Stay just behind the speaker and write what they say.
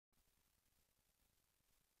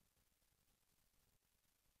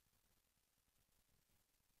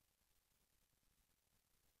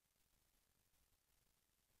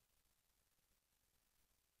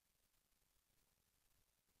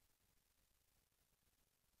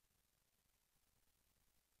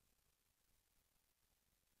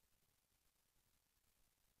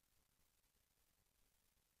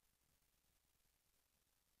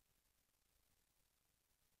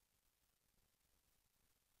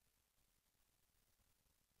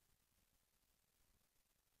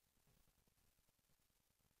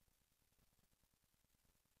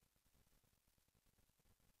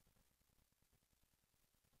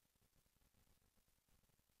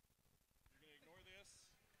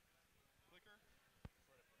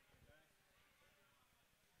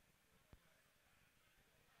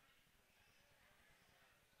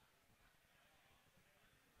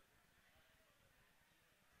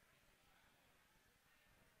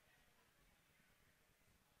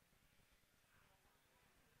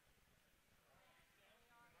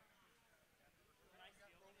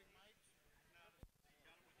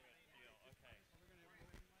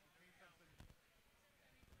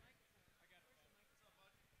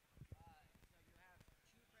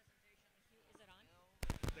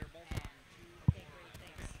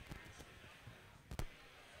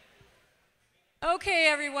Okay,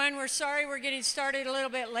 everyone, we're sorry we're getting started a little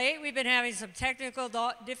bit late. We've been having some technical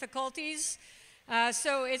difficulties.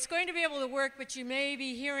 So it's going to be able to work, but you may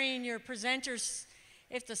be hearing your presenters,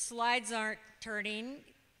 if the slides aren't turning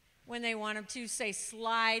when they want them to, say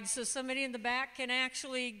slides, so somebody in the back can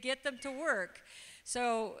actually get them to work.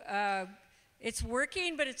 So it's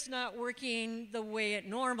working, but it's not working the way it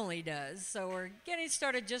normally does. So we're getting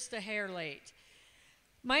started just a hair late.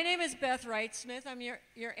 My name is Beth Wright-Smith. I'm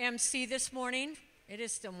your MC this morning. It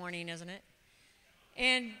is still morning, isn't it?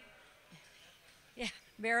 And, yeah,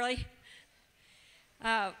 barely.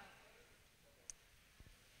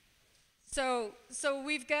 So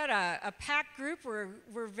we've got a packed group.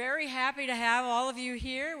 We're very happy to have all of you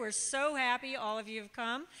here. We're so happy all of you have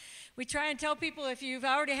come. We try and tell people if you've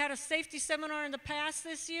already had a safety seminar in the past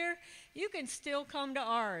this year, you can still come to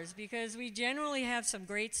ours because we generally have some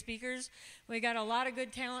great speakers. We got a lot of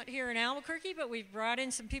good talent here in Albuquerque, but we've brought in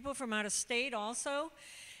some people from out of state also,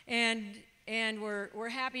 and we're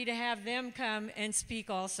happy to have them come and speak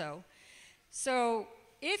also. So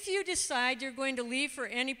if you decide you're going to leave for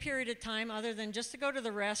any period of time other than just to go to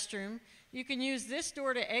the restroom, you can use this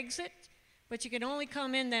door to exit, but you can only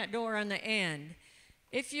come in that door on the end.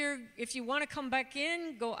 If you want to come back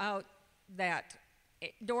in, go out that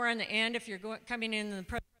door on the end if you're coming in the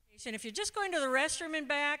presentation. If you're just going to the restroom and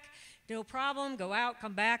back, no problem, go out,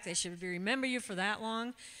 come back. They should remember you for that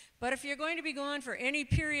long. But if you're going to be gone for any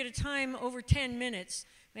period of time over 10 minutes,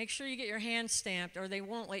 make sure you get your hand stamped or they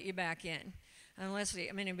won't let you back in. Unless,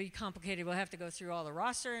 it'd be complicated. We'll have to go through all the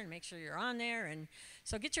roster and make sure you're on there. And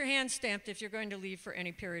so get your hand stamped if you're going to leave for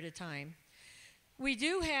any period of time. We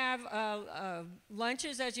do have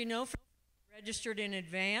lunches, as you know, registered in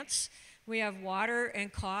advance. We have water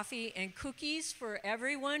and coffee and cookies for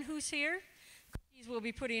everyone who's here. Cookies we'll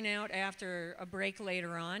be putting out after a break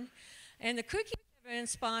later on. And the cookies have been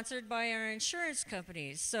sponsored by our insurance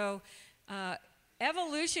companies. So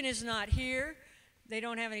Evolution is not here. They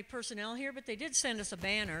don't have any personnel here, but they did send us a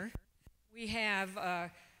banner. We have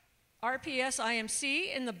RPS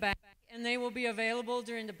IMC in the back, and they will be available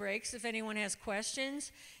during the breaks if anyone has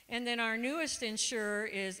questions. And then our newest insurer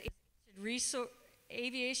is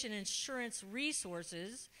Aviation Insurance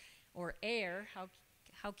Resources, or AIR.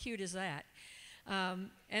 How cute is that?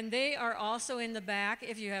 And they are also in the back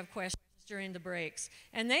if you have questions during the breaks.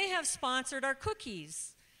 And they have sponsored our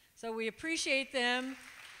cookies, so we appreciate them.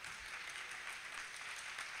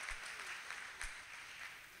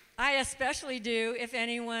 I especially do if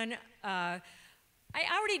anyone, I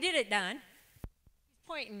already did it, Don. He's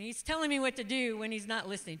pointing, he's telling me what to do when he's not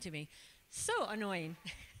listening to me. So annoying.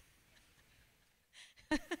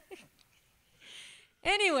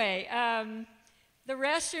 Anyway, the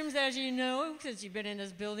restrooms, as you know, since you've been in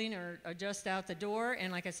this building, are just out the door.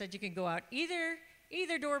 And like I said, you can go out either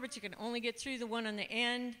door, but you can only get through the one on the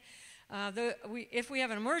end. If we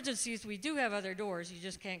have emergencies, we do have other doors. You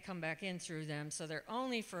just can't come back in through them. So they're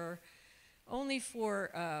only for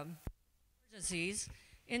emergencies.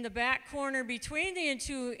 In the back corner between the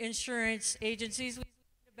two insurance agencies, we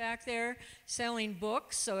have back there selling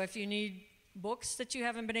books. So if you need books that you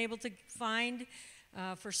haven't been able to find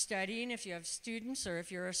for studying, if you have students, or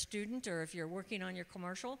if you're a student, or if you're working on your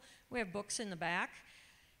commercial, we have books in the back.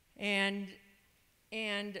 And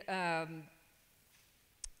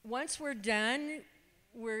once we're done,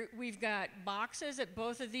 we've got boxes at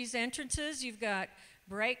both of these entrances. You've got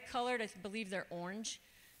bright colored, I believe they're orange,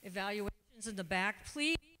 evaluations in the back.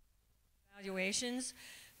 Please, evaluations.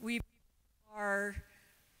 We are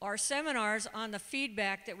our seminars on the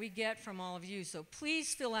feedback that we get from all of you. So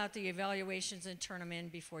please fill out the evaluations and turn them in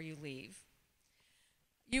before you leave.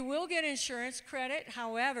 You will get insurance credit.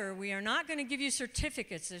 However, we are not going to give you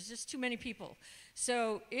certificates. There's just too many people.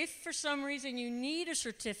 So if for some reason you need a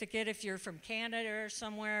certificate, if you're from Canada or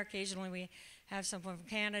somewhere, occasionally we have someone from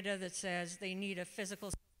Canada that says they need a physical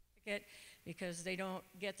certificate because they don't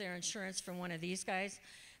get their insurance from one of these guys,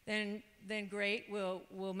 then great,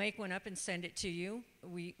 we'll make one up and send it to you.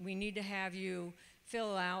 We need to have you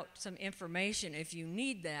fill out some information if you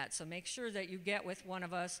need that. So make sure that you get with one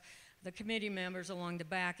of us, the committee members along the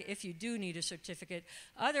back, if you do need a certificate.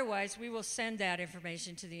 Otherwise, we will send that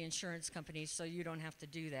information to the insurance companies so you don't have to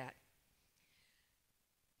do that.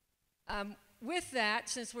 With that,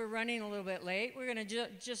 since we're running a little bit late, we're going to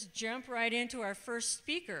just jump right into our first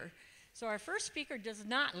speaker. So our first speaker does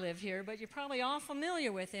not live here, but you're probably all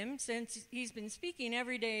familiar with him since he's been speaking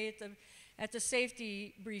every day at the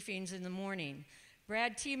safety briefings in the morning.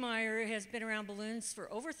 Brad Temeyer has been around balloons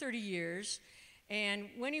for over 30 years. And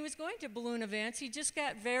when he was going to balloon events, he just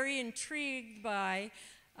got very intrigued by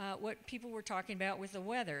what people were talking about with the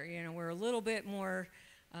weather. You know, we're a little bit more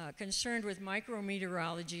concerned with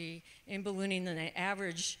micrometeorology in ballooning than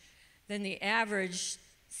the average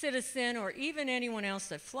citizen or even anyone else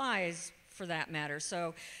that flies for that matter.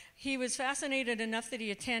 So he was fascinated enough that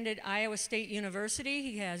he attended Iowa State University.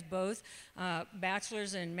 He has both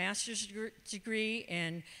bachelor's and master's degree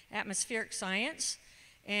in atmospheric science.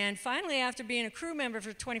 And finally, after being a crew member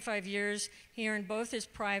for 25 years, he earned both his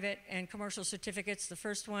private and commercial certificates, the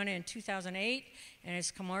first one in 2008 and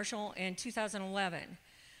his commercial in 2011.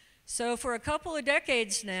 So for a couple of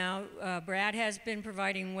decades now, Brad has been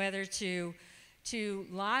providing weather to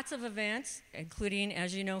lots of events, including,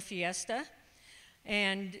 as you know, Fiesta.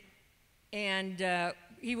 And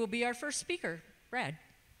he will be our first speaker. Brad.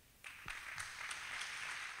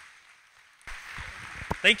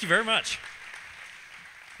 Thank you very much.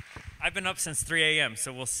 I've been up since 3 a.m.,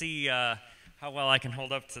 so we'll see how well I can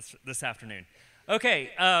hold up this afternoon. Okay,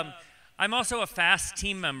 I'm also a FAST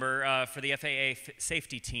team member for the FAA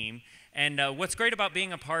safety team, and what's great about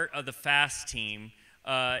being a part of the FAST team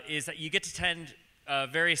is that you get to attend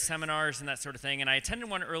various seminars and that sort of thing, and I attended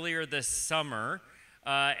one earlier this summer,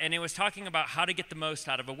 and it was talking about how to get the most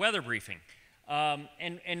out of a weather briefing.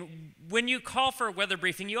 And when you call for a weather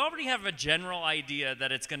briefing, you already have a general idea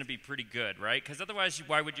that it's going to be pretty good, right? Because otherwise,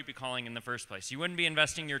 why would you be calling in the first place? You wouldn't be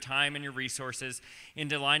investing your time and your resources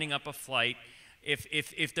into lining up a flight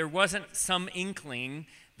if there wasn't some inkling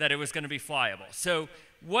that it was going to be flyable. So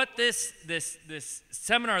what this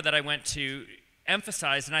seminar that I went to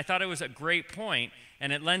emphasized, and I thought it was a great point,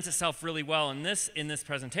 and it lends itself really well in this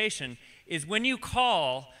presentation, is when you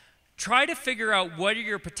call, try to figure out what are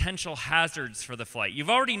your potential hazards for the flight. You've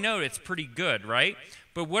already known it's pretty good, right?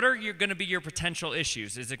 But what are going to be your potential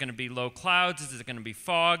issues? Is it going to be low clouds? Is it going to be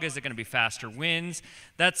fog? Is it going to be faster winds?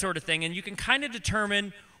 That sort of thing. And you can kind of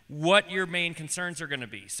determine what your main concerns are going to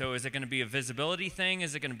be. So is it going to be a visibility thing?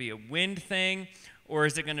 Is it going to be a wind thing? Or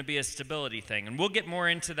is it going to be a stability thing? And we'll get more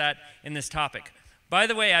into that in this topic. By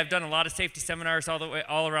the way, I've done a lot of safety seminars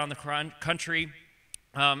all around the country.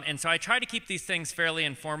 And so I try to keep these things fairly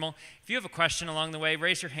informal. If you have a question along the way,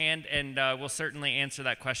 raise your hand, and we'll certainly answer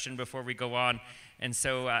that question before we go on. And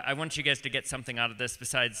so I want you guys to get something out of this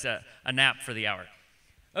besides a nap for the hour.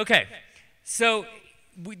 Okay, so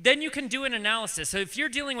then you can do an analysis. So if you're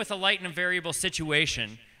dealing with a light and a variable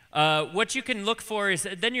situation, what you can look for is,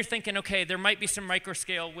 then you're thinking, okay, there might be some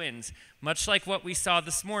microscale winds, much like what we saw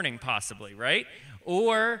this morning possibly, right?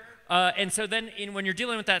 Or and so then when you're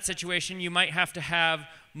dealing with that situation, you might have to have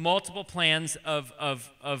multiple plans of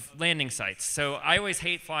landing sites. So I always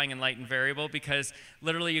hate flying in light and variable because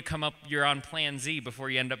literally you're on plan Z before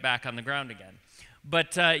you end up back on the ground again.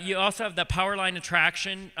 But you also have the power line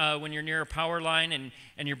attraction when you're near a power line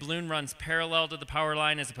and your balloon runs parallel to the power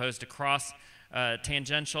line as opposed to cross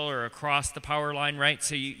tangential or across the power line, right?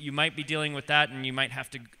 So you might be dealing with that, and you might have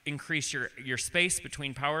to increase your space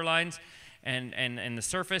between power lines and the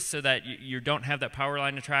surface so that you don't have that power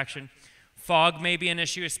line attraction. Fog may be an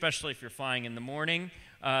issue, especially if you're flying in the morning.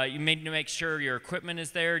 You need to make sure your equipment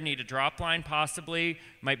is there, need a drop line possibly,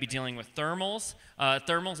 might be dealing with thermals.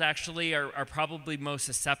 Thermals actually are probably most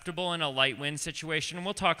susceptible in a light wind situation, and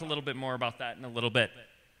we'll talk a little bit more about that in a little bit.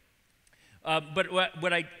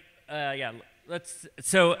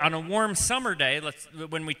 So on a warm summer day,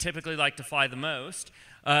 when we typically like to fly the most,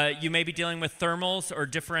 you may be dealing with thermals or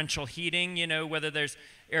differential heating, whether there's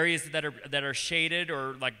areas that are shaded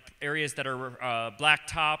or like areas that are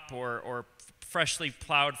blacktop or freshly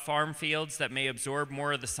plowed farm fields that may absorb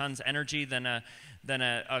more of the sun's energy than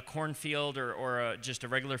a cornfield or just a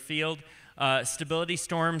regular field. Stability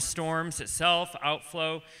storms itself,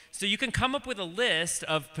 outflow. So you can come up with a list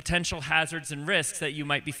of potential hazards and risks that you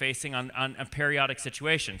might be facing on periodic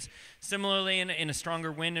situations. Similarly, in a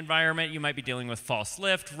stronger wind environment, you might be dealing with false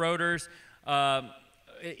lift, rotors. Are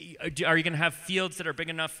you going to have fields that are big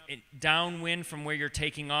enough downwind from where you're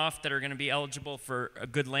taking off that are going to be eligible for a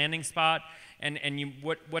good landing spot? And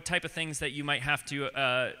what type of things that you might have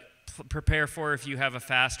to prepare for if you have a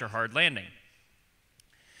fast or hard landing?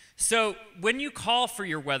 So when you call for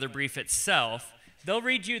your weather brief itself, they'll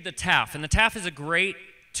read you the TAF, and the TAF is a great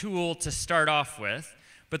tool to start off with,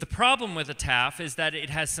 but the problem with the TAF is that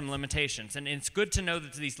it has some limitations, and it's good to know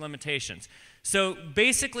that these limitations. So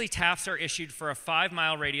basically, TAFs are issued for a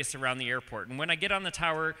 5-mile radius around the airport, and when I get on the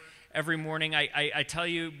tower every morning, I tell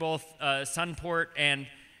you both Sunport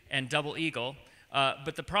and Double Eagle,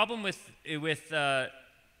 but the problem with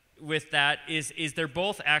that is they're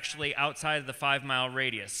both actually outside of the 5-mile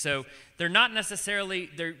radius. So they're not necessarily,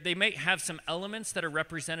 they may have some elements that are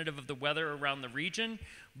representative of the weather around the region,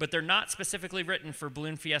 but they're not specifically written for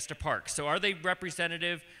Balloon Fiesta Park. So are they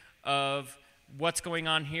representative of what's going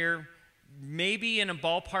on here? maybe in a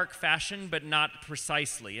ballpark fashion, but not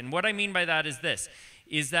precisely. And what I mean by that is this,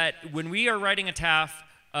 is that when we are writing a TAF,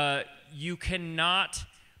 you cannot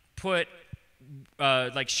put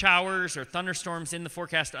like showers or thunderstorms in the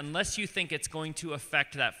forecast unless you think it's going to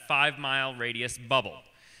affect that 5-mile radius bubble.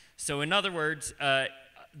 So in other words,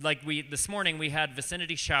 like this morning we had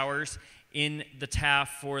vicinity showers in the TAF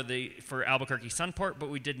for Albuquerque Sunport, but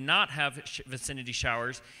we did not have vicinity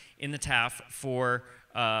showers in the TAF for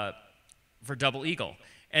Double Eagle.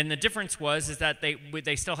 And the difference is that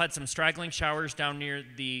they still had some straggling showers down near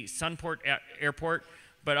the Sunport airport,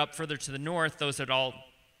 but up further to the north, those had all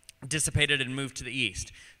dissipated and moved to the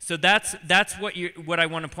east. So that's what I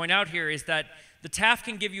want to point out here is that the TAF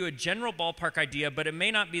can give you a general ballpark idea, but it may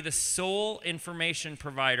not be the sole information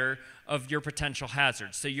provider of your potential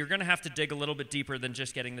hazards. So you're going to have to dig a little bit deeper than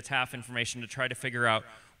just getting the TAF information to try to figure out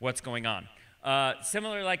what's going on.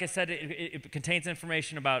 Similar, like I said, it contains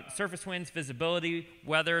information about surface winds, visibility,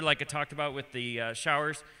 weather, like I talked about with the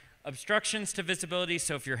showers, obstructions to visibility,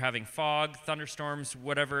 so if you're having fog, thunderstorms,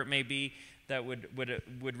 whatever it may be, that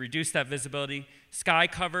would reduce that visibility. Sky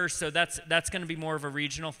cover, so that's going to be more of a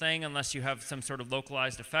regional thing unless you have some sort of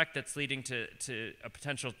localized effect that's leading to a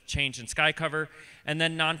potential change in sky cover. And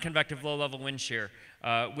then non-convective low-level wind shear,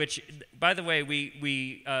 which, by the way,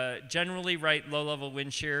 we generally write low-level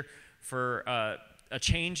wind shear for a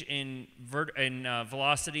change in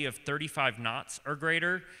velocity of 35 knots or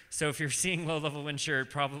greater. So if you're seeing low-level wind shear, it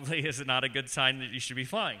probably is not a good sign that you should be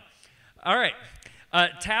flying. All right.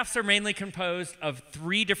 TAFs are mainly composed of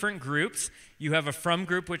 3 different groups. You have a from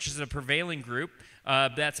group, which is a prevailing group.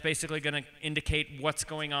 That's basically going to indicate what's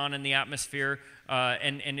going on in the atmosphere,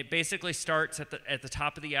 and it basically starts at the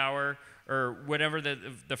top of the hour or whatever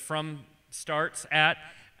the from starts at,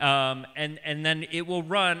 and then it will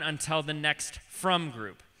run until the next from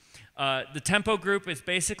group. The tempo group is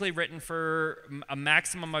basically written for a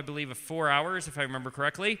maximum, I believe, of 4 hours, if I remember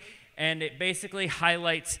correctly, and it basically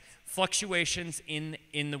highlights fluctuations in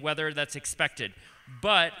the weather that's expected.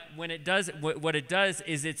 But when it does, what it does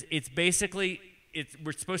is it's basically,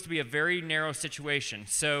 we're supposed to be a very narrow situation.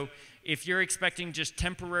 So if you're expecting just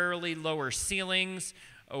temporarily lower ceilings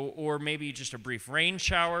or maybe just a brief rain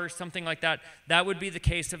shower, something like that, that would be the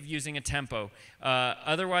case of using a tempo.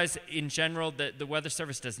 Otherwise, in general, the Weather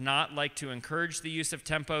Service does not like to encourage the use of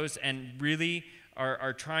tempos and really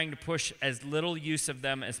are trying to push as little use of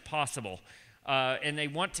them as possible. And they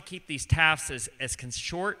want to keep these TAFs as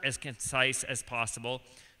short, as concise as possible,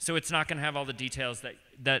 so it's not going to have all the details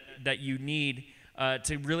that you need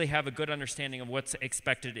to really have a good understanding of what's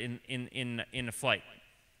expected in a flight.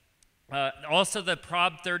 Also, the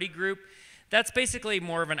Prob 30 group, that's basically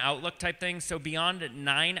more of an outlook type thing. So beyond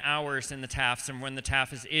 9 hours in the TAFs and when the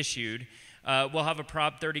TAF is issued, we'll have a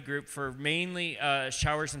Prob 30 group for mainly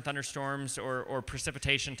showers and thunderstorms or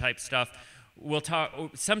precipitation type stuff. We'll talk.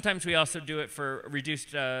 Sometimes we also do it for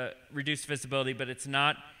reduced visibility, but it's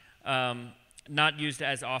not used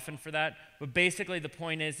as often for that. But basically, the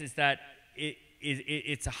point is that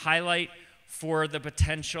it's a highlight for the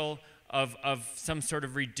potential of some sort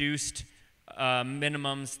of reduced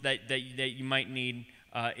minimums that you might need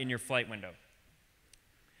in your flight window.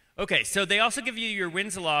 Okay, so they also give you your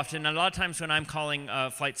winds aloft, and a lot of times when I'm calling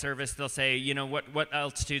flight service, they'll say, you know, what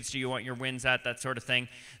altitudes do you want your winds at, that sort of thing.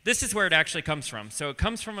 This is where it actually comes from. So it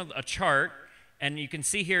comes from a chart, and you can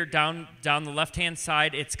see here down the left-hand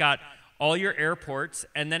side, it's got all your airports,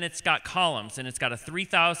 and then it's got columns, and it's got a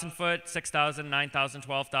 3,000 foot, 6,000, 9,000,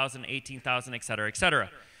 12,000, 18,000, et cetera, et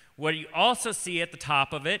cetera. What you also see at the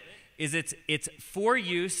top of it is it's for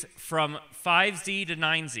use from 5Z to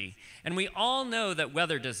 9Z. And we all know that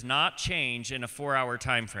weather does not change in a 4-hour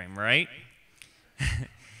time frame, right?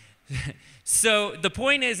 So the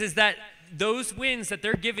point is that those winds that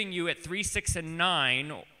they're giving you at 3, 6, and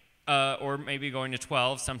 9, or maybe going to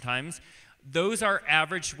 12 sometimes, those are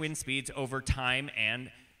average wind speeds over time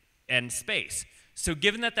and space. So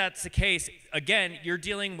given that that's the case, again, you're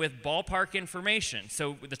dealing with ballpark information.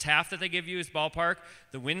 So the TAF that they give you is ballpark.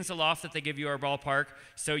 The winds aloft that they give you are ballpark.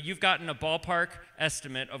 So you've gotten a ballpark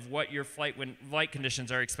estimate of what your flight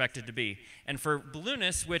conditions are expected to be. And for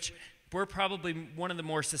balloonists, which we're probably one of the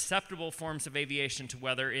more susceptible forms of aviation to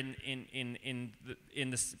weather in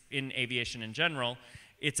aviation in general,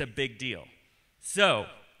 it's a big deal. So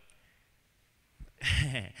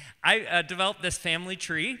I developed this family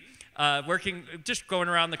tree. Just going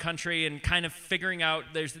around the country and kind of figuring out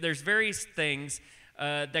there's various things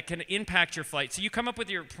that can impact your flight. So you come up with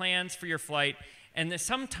your plans for your flight, and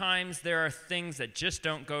sometimes there are things that just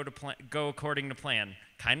don't go according to plan,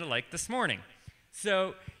 kind of like this morning.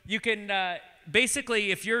 So you can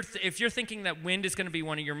basically, if you're thinking that wind is going to be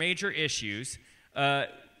one of your major issues,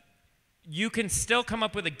 you can still come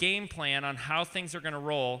up with a game plan on how things are going to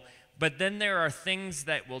roll, but then there are things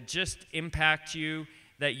that will just impact you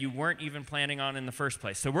that you weren't even planning on in the first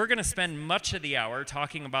place. So we're going to spend much of the hour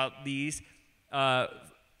talking about these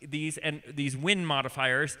wind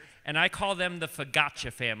modifiers, and I call them the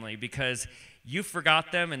Fagotcha family because you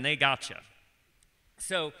forgot them and they gotcha.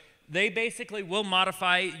 So they basically will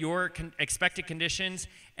modify your expected conditions,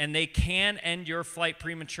 and they can end your flight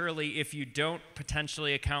prematurely if you don't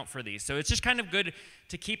potentially account for these. So it's just kind of good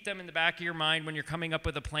to keep them in the back of your mind when you're coming up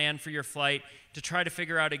with a plan for your flight to try to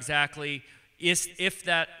figure out exactly if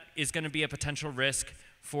that is going to be a potential risk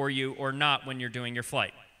for you or not when you're doing your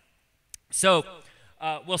flight. So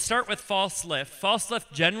we'll start with false lift. False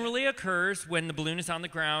lift generally occurs when the balloon is on the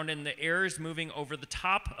ground and the air is moving over the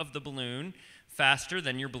top of the balloon faster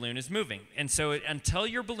than your balloon is moving. And so until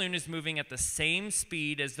your balloon is moving at the same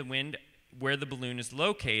speed as the wind where the balloon is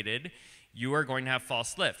located, you are going to have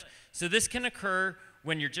false lift. So this can occur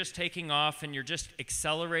when you're just taking off and you're just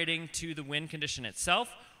accelerating to the wind condition itself,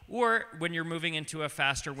 or when you're moving into a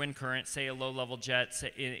faster wind current, say a low-level jet,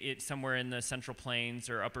 somewhere in the Central Plains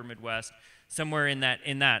or Upper Midwest, somewhere in that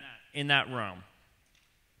realm.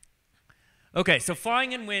 Okay, so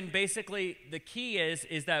flying in wind, basically the key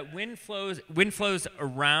is that wind flows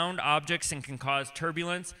around objects and can cause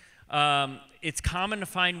turbulence. It's common to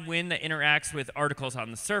find wind that interacts with articles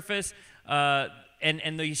on the surface,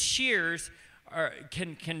 and these shears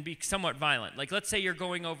can be somewhat violent. Like let's say you're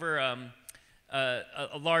going over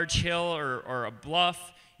a large hill or a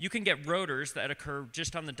bluff, you can get rotors that occur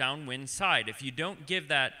just on the downwind side. If you don't give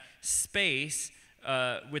that space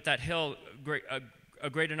with that hill a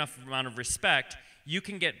great enough amount of respect, you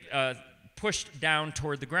can get pushed down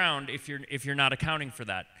toward the ground if you're not accounting for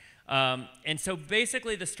that. And so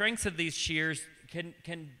basically the strengths of these shears can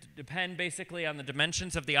depend basically on the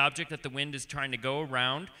dimensions of the object that the wind is trying to go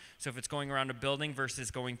around. So if it's going around a building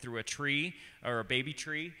versus going through a tree or a baby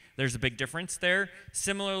tree, there's a big difference there.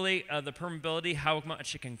 Similarly, the permeability, how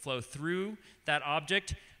much it can flow through that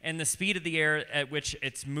object, and the speed of the air at which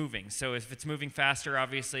it's moving. So if it's moving faster,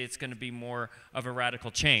 obviously it's going to be more of a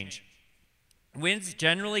radical change. Winds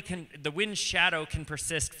generally the wind shadow can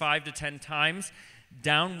persist 5 to 10 times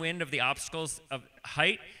downwind of the obstacles of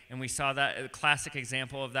height, and we saw that a classic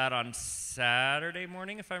example of that on Saturday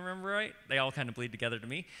morning, if I remember right. They all kind of bleed together to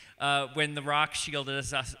me. When the rock shielded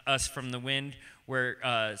us from the wind, where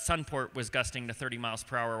Sunport was gusting to 30 miles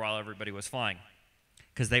per hour while everybody was flying,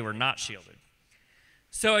 because they were not shielded.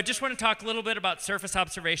 So I just want to talk a little bit about surface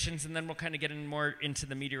observations, and then we'll kind of get more into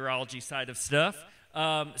the meteorology side of stuff.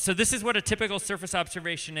 So this is what a typical surface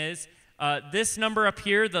observation is. This number up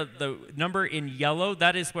here, the number in yellow,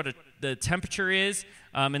 that is what the temperature is,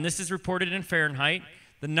 and this is reported in Fahrenheit.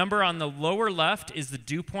 The number on the lower left is the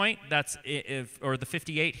dew point, or the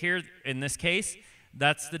 58 here in this case,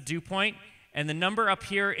 that's the dew point. And the number up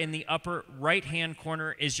here in the upper right-hand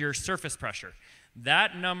corner is your surface pressure.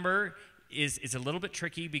 That number is a little bit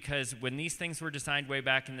tricky because when these things were designed way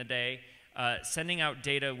back in the day, sending out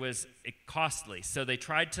data was costly. So they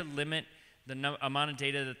tried to limit the amount of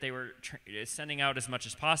data that they were sending out as much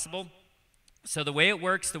as possible. So the way it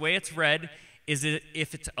works, the way it's read, is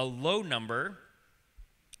if it's a low number,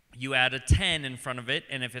 you add a 10 in front of it,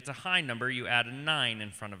 and if it's a high number, you add a 9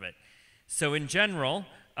 in front of it. So in general,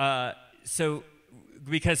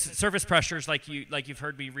 because surface pressures, like you've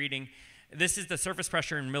heard me reading, this is the surface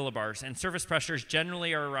pressure in millibars, and surface pressures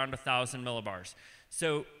generally are around 1,000 millibars.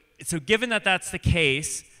 So given that that's the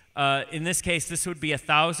case, in this case, this would be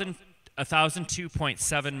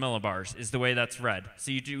 1,002.7 millibars is the way that's read.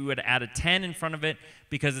 So you would add a 10 in front of it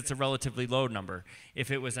because it's a relatively low number.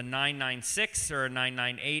 If it was a 996 or a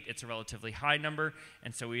 998, it's a relatively high number,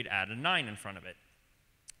 and so we'd add a 9 in front of it.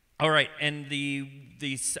 All right, and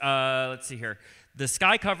let's see here. The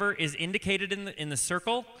sky cover is indicated in the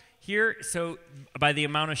circle here, so by the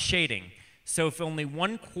amount of shading. So if only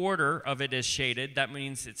 1/4 of it is shaded, that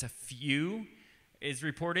means it's a few is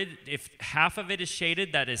reported. If half of it is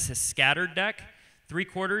shaded, that is a scattered deck.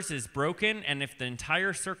 3/4 is broken, and if the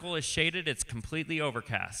entire circle is shaded, it's completely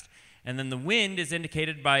overcast. And then the wind is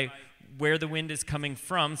indicated by where the wind is coming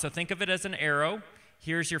from. So think of it as an arrow.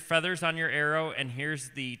 Here's your feathers on your arrow, and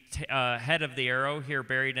here's the head of the arrow here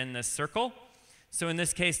buried in this circle. So in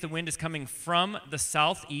this case, the wind is coming from the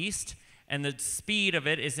southeast, and the speed of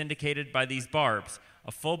it is indicated by these barbs.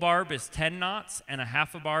 A full barb is 10 knots, and a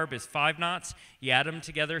half a barb is 5 knots. You add them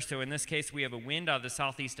together, so in this case, we have a wind out of the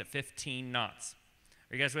southeast at 15 knots.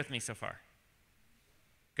 Are you guys with me so far?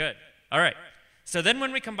 Good. All right. So then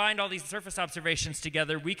when we combined all these surface observations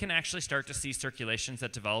together, we can actually start to see circulations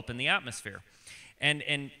that develop in the atmosphere. And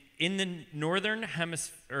in the northern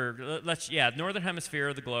hemisphere, northern hemisphere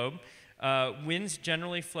of the globe, winds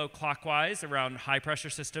generally flow clockwise around high pressure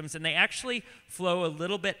systems, and they actually flow a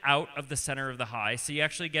little bit out of the center of the high. So you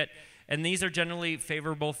actually get, and these are generally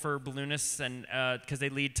favorable for balloonists, and because they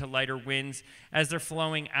lead to lighter winds. As they're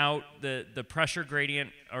flowing out, the pressure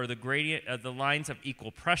gradient, or the lines of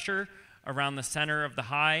equal pressure around the center of the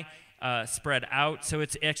high spread out. So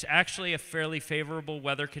it's actually a fairly favorable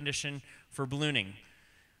weather condition for ballooning.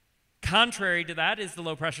 Contrary to that is the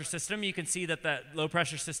low pressure system. You can see that the low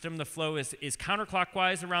pressure system, the flow is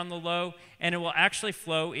counterclockwise around the low, and it will actually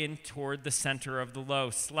flow in toward the center of the low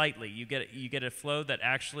slightly. You get a flow that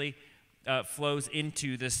actually flows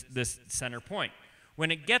into this center point. When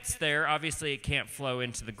it gets there, obviously it can't flow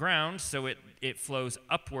into the ground, so it flows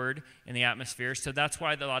upward in the atmosphere. So that's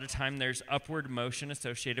why a lot of time there's upward motion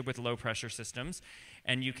associated with low pressure systems,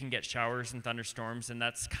 and you can get showers and thunderstorms, and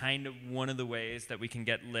that's kind of one of the ways that we can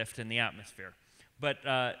get lift in the atmosphere. But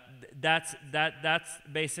that's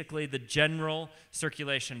basically the general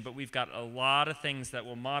circulation, but we've got a lot of things that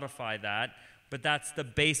will modify that, but that's the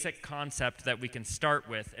basic concept that we can start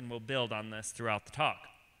with, and we'll build on this throughout the talk.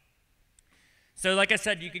 So like I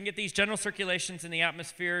said, you can get these general circulations in the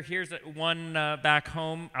atmosphere. Here's one back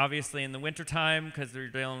home, obviously in the wintertime, because they're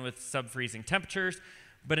dealing with sub-freezing temperatures.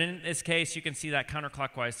 But in this case, you can see that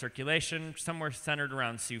counterclockwise circulation somewhere centered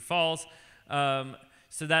around Sioux Falls.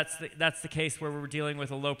 So that's the case where we're dealing with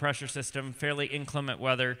a low pressure system, fairly inclement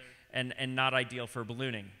weather, and not ideal for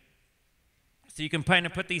ballooning. So you can kind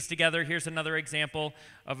of put these together. Here's another example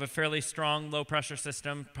of a fairly strong low pressure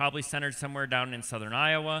system, probably centered somewhere down in southern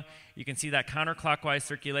Iowa. You can see that counterclockwise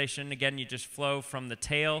circulation. Again, you just flow from the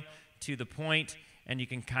tail to the point, and you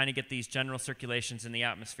can kind of get these general circulations in the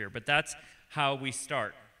atmosphere. But that's how we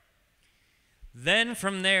start. Then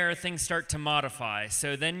from there, things start to modify.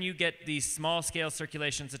 So then you get these small-scale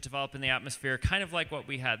circulations that develop in the atmosphere, kind of like what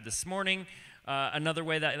we had this morning. Another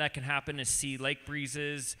way that can happen is sea lake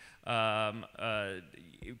breezes,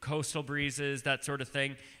 coastal breezes, that sort of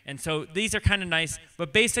thing. And so these are kind of nice,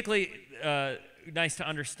 but basically nice to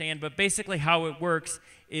understand. But basically how it works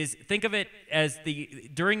is, think of it as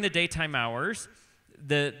during the daytime hours,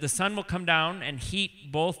 the sun will come down and heat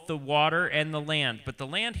both the water and the land, but the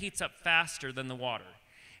land heats up faster than the water.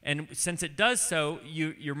 And since it does so,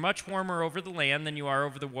 you're much warmer over the land than you are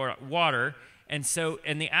over the water, and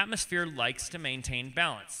the atmosphere likes to maintain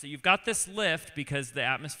balance. So you've got this lift because the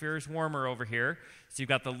atmosphere is warmer over here, so you've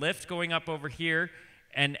got the lift going up over here,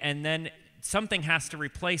 and then something has to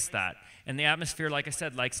replace that. And the atmosphere, like I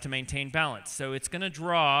said, likes to maintain balance. So it's going to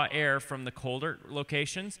draw air from the colder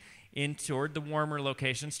locations in toward the warmer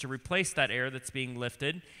locations to replace that air that's being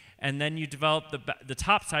lifted, and then you develop the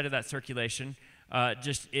top side of that circulation,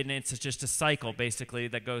 it's just a cycle basically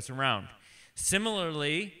that goes around.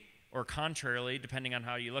 Similarly, or contrarily, depending on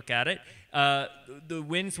how you look at it, the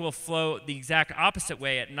winds will flow the exact opposite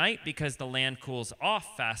way at night because the land cools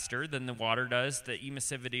off faster than the water does. The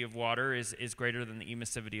emissivity of water is greater than the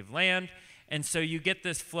emissivity of land, and so you get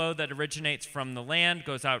this flow that originates from the land,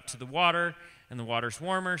 goes out to the water, and the water's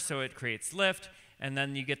warmer, so it creates lift, and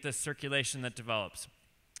then you get this circulation that develops.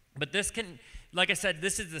 But this can, like I said,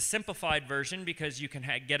 this is the simplified version because you can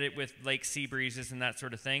get it with lake sea breezes and that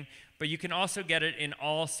sort of thing, but you can also get it in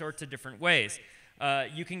all sorts of different ways.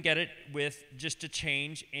 You can get it with just a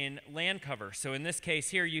change in land cover. So in this case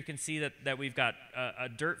here, you can see that we've got a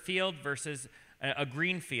dirt field versus a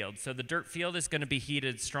green field. So the dirt field is going to be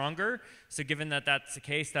heated stronger. So given that that's the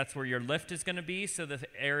case, that's where your lift is going to be. So the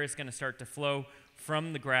air is going to start to flow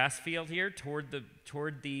from the grass field here toward the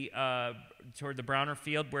browner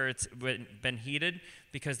field where it's been heated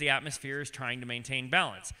because the atmosphere is trying to maintain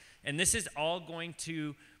balance. And this is all going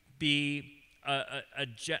to be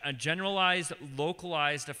a generalized,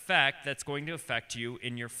 localized effect that's going to affect you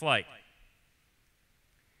in your flight.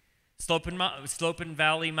 Slope and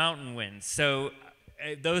valley mountain winds. So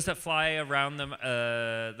those that fly around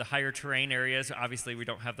the higher terrain areas, obviously we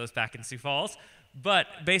don't have those back in Sioux Falls, but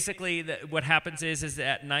basically what happens is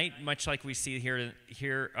at night, much like we see here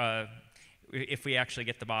if we actually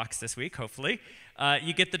get the box this week, hopefully,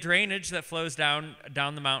 you get the drainage that flows down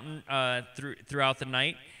the mountain throughout the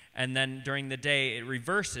night, and then during the day it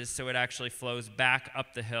reverses, so it actually flows back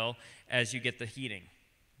up the hill as you get the heating.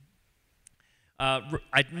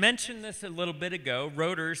 I mentioned this a little bit ago.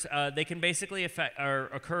 Rotors, they can basically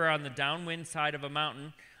occur on the downwind side of a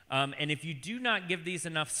mountain, and if you do not give these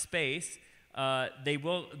enough space, they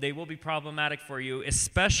will be problematic for you,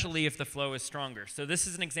 especially if the flow is stronger. So this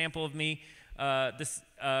is an example of me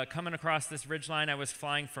coming across this ridgeline, I was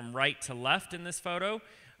flying from right to left in this photo.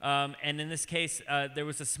 And in this case, there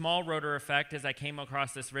was a small rotor effect as I came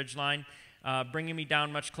across this ridgeline, bringing me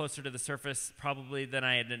down much closer to the surface probably than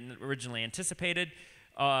I had originally anticipated,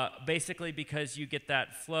 basically because you get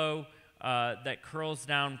that flow that curls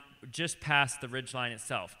down just past the ridgeline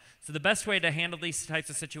itself. So the best way to handle these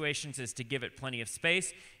types of situations is to give it plenty of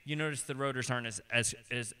space. You notice the rotors aren't as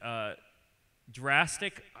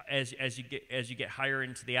drastic as you get higher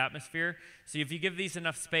into the atmosphere. So if you give these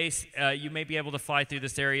enough space, you may be able to fly through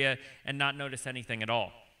this area and not notice anything at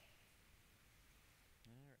all.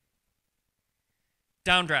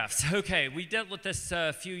 Downdrafts. Okay, we dealt with this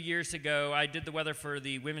a few years ago. I did the weather for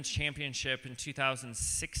the Women's Championship in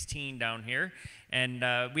 2016 down here, and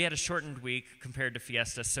we had a shortened week compared to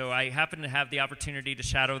Fiesta. So I happened to have the opportunity to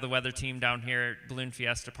shadow the weather team down here at Balloon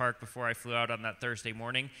Fiesta Park before I flew out on that Thursday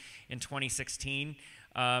morning in 2016.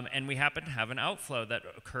 And we happened to have an outflow that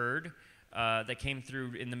occurred that came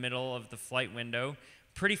through in the middle of the flight window.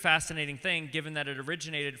 Pretty fascinating thing, given that it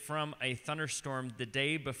originated from a thunderstorm the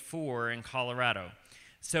day before in Colorado.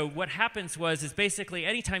 So what happens is basically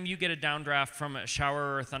anytime you get a downdraft from a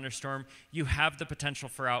shower or a thunderstorm, you have the potential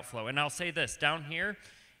for outflow. And I'll say this, down here,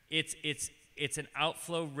 it's an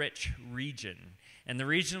outflow-rich region. And the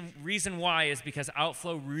reason why is because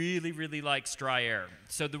outflow really, really likes dry air.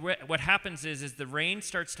 So what happens is the rain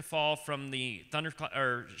starts to fall from the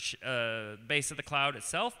base of the cloud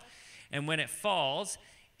itself, and when it falls,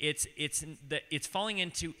 it's falling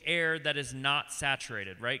into air that is not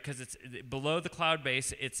saturated, right? Because it's below the cloud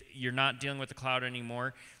base. You're not dealing with the cloud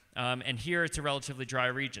anymore, and here it's a relatively dry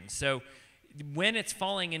region. So when it's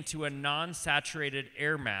falling into a non-saturated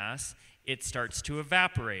air mass, it starts to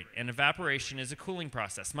evaporate, and evaporation is a cooling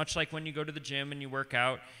process. Much like when you go to the gym and you work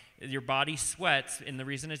out, your body sweats, and the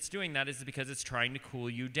reason it's doing that is because it's trying to cool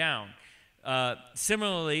you down.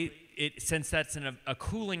 Similarly, since that's a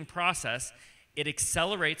cooling process, it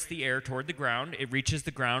accelerates the air toward the ground, it reaches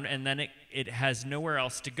the ground, and then it has nowhere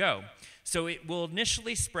else to go. So it will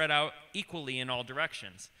initially spread out equally in all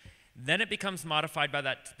directions. Then it becomes modified by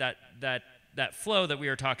that flow that we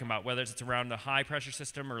were talking about, whether it's around the high pressure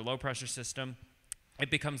system or low pressure system. It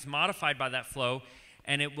becomes modified by that flow,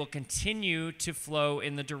 and it will continue to flow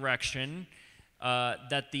in the direction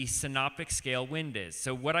that the synoptic scale wind is.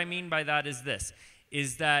 So what I mean by that is this,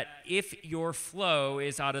 is that if your flow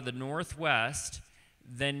is out of the northwest,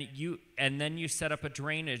 then you set up a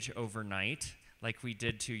drainage overnight, like we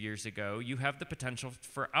did 2 years ago, you have the potential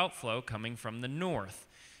for outflow coming from the north.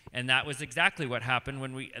 And that was exactly what happened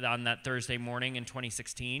on that Thursday morning in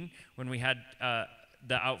 2016, when we had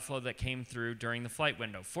the outflow that came through during the flight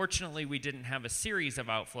window. Fortunately, we didn't have a series of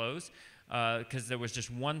outflows, because there was just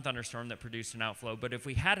one thunderstorm that produced an outflow. But if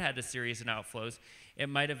we had a series of outflows, it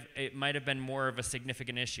might have been more of a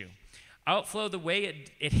significant issue. Outflow, the way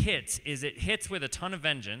it hits is it hits with a ton of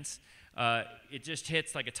vengeance. It just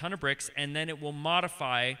hits like a ton of bricks, and then it will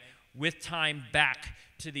modify with time back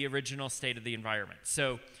to the original state of the environment.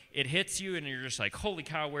 So it hits you, and you're just like, holy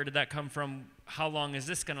cow, where did that come from? How long is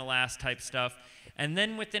this going to last type stuff. And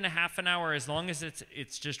then within a half an hour, as long as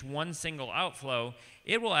it's just one single outflow,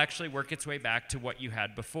 it will actually work its way back to what you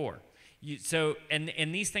had before.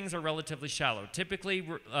 And these things are relatively shallow. Typically,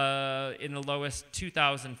 in the lowest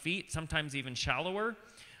 2,000 feet, sometimes even shallower.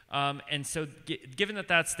 And so given that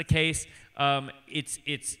that's the case, the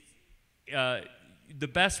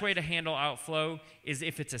best way to handle outflow is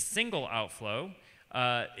if it's a single outflow,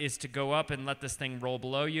 is to go up and let this thing roll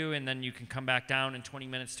below you, and then you can come back down in 20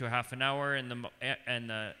 minutes to a half an hour, and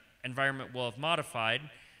the environment will have modified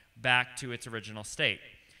back to its original state.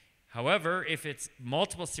 However, if it's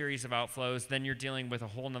multiple series of outflows, then you're dealing with a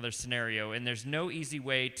whole nother scenario, and there's no easy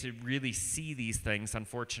way to really see these things,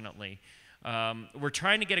 unfortunately. We're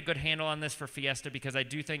trying to get a good handle on this for Fiesta, because I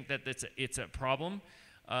do think that it's a problem,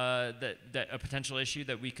 that a potential issue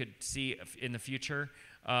that we could see in the future.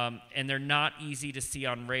 And they're not easy to see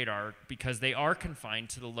on radar because they are confined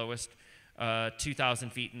to the lowest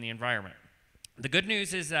 2,000 feet in the environment. The good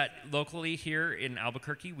news is that locally here in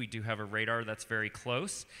Albuquerque, we do have a radar that's very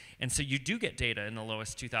close, and so you do get data in the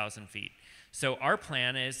lowest 2,000 feet. So our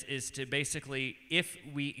plan is to basically, if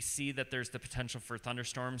we see that there's the potential for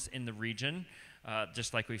thunderstorms in the region,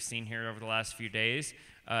 just like we've seen here over the last few days,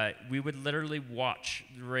 we would literally watch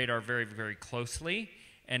the radar very, very closely.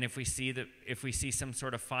 And if we see some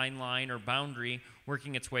sort of fine line or boundary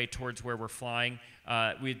working its way towards where we're flying,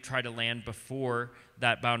 we'd try to land before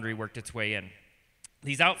that boundary worked its way in.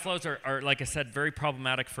 These outflows are, like I said, very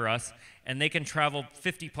problematic for us, and they can travel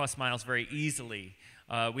 50-plus miles very easily.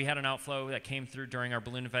 We had an outflow that came through during our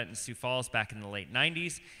balloon event in Sioux Falls back in the late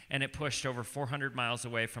 90s, and it pushed over 400 miles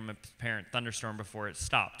away from a parent thunderstorm before it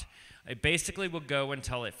stopped. It basically will go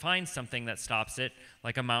until it finds something that stops it,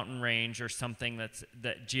 like a mountain range or something that's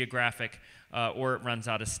geographic, or it runs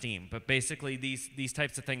out of steam. But basically, these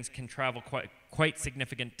types of things can travel quite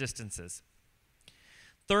significant distances.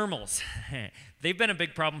 Thermals, they've been a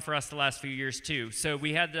big problem for us the last few years too. So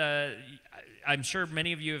we had, I'm sure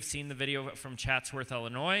many of you have seen the video from Chatsworth,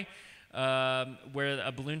 Illinois, where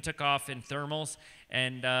a balloon took off in thermals,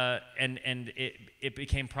 and it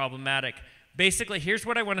became problematic. Basically, here's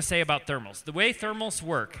what I want to say about thermals. The way thermals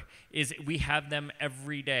work is we have them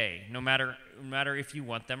every day, no matter if you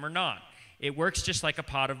want them or not. It works just like a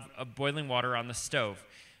pot of boiling water on the stove.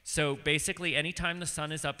 So basically, anytime the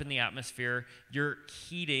sun is up in the atmosphere, you're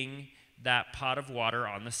heating that pot of water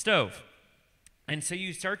on the stove. And so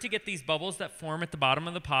you start to get these bubbles that form at the bottom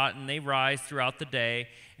of the pot, and they rise throughout the day,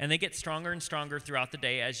 and they get stronger and stronger throughout the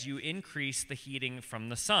day as you increase the heating from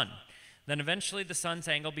the sun. Then eventually the sun's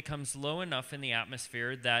angle becomes low enough in the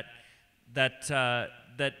atmosphere that the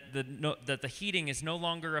heating is no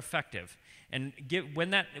longer effective. And when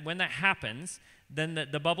that happens, then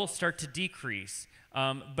the bubbles start to decrease.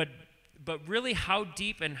 But really how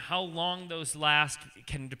deep and how long those last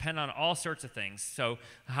can depend on all sorts of things. So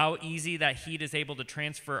how easy that heat is able to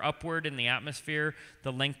transfer upward in the atmosphere,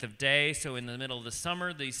 the length of day. So in the middle of the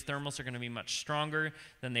summer, these thermals are going to be much stronger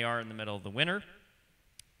than they are in the middle of the winter.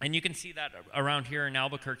 And you can see that around here in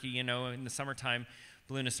Albuquerque, you know, in the summertime,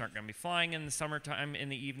 balloonists aren't going to be flying in the summertime in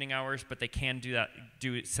the evening hours, but they can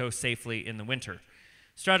do it so safely in the winter.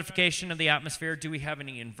 Stratification of the atmosphere, do we have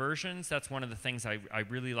any inversions? That's one of the things I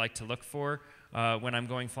really like to look for when I'm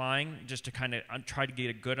going flying, just to kind of try to get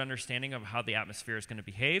a good understanding of how the atmosphere is going to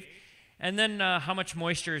behave. And then how much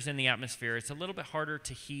moisture is in the atmosphere. It's a little bit harder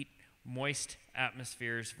to heat moist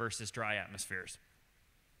atmospheres versus dry atmospheres.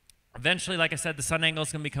 Eventually, like I said, the sun angle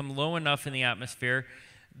is going to become low enough in the atmosphere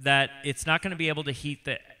that it's not going to be able to heat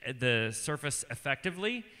the surface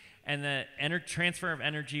effectively, and the transfer of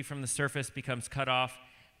energy from the surface becomes cut off,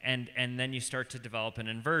 and then you start to develop an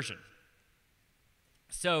inversion.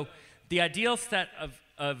 So the ideal set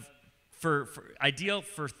for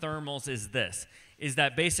thermals is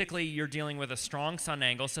that basically you're dealing with a strong sun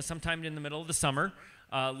angle, so sometime in the middle of the summer,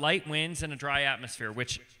 light winds and a dry atmosphere,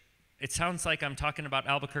 which it sounds like I'm talking about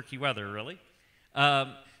Albuquerque weather, really.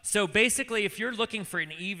 So basically, if you're looking for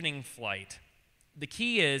an evening flight, the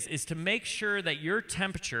key is to make sure that your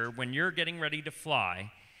temperature, when you're getting ready to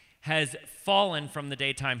fly, has fallen from the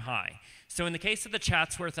daytime high. So in the case of the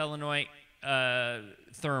Chatsworth, Illinois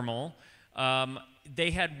thermal, they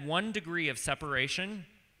had 1 degree of separation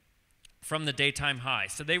from the daytime high.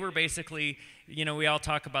 So they were basically, you know, we all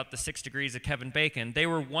talk about the 6 degrees of Kevin Bacon. They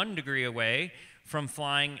were 1 degree away from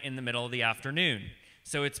flying in the middle of the afternoon.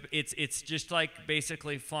 So it's just like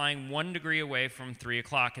basically flying 1 degree away from 3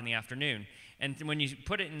 o'clock in the afternoon. And when you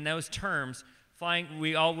put it in those terms,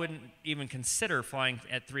 we all wouldn't even consider flying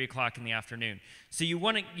at 3 o'clock in the afternoon. So you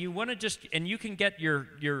want to just, and you can get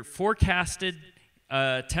your forecasted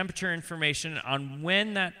temperature information on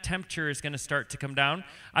when that temperature is going to start to come down.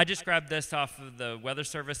 I just grabbed this off of the Weather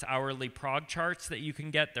Service hourly prog charts that you can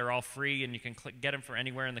get. They're all free, and you can get them from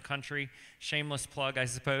anywhere in the country. Shameless plug, I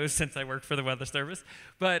suppose, since I work for the Weather Service.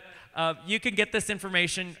 But you can get this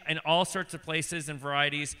information in all sorts of places and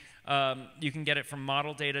varieties. You can get it from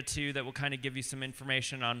model data, too, that will kind of give you some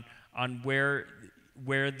information on where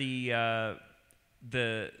the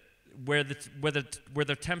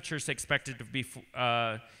temperature is expected to be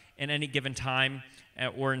in any given time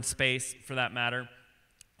or in space, for that matter.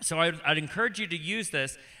 So I'd encourage you to use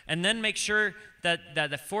this, and then make sure that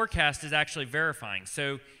the forecast is actually verifying.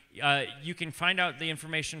 So you can find out the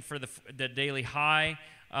information for the daily high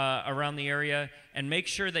around the area, and make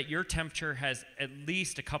sure that your temperature has at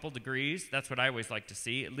least a couple degrees. That's what I always like to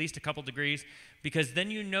see, at least a couple degrees, because then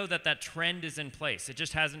you know that trend is in place. It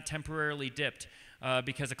just hasn't temporarily dipped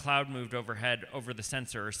because a cloud moved overhead over the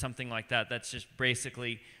sensor or something like that. That's just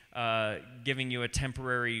basically giving you a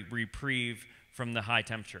temporary reprieve from the high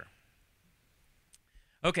temperature.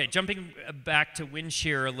 Okay, jumping back to wind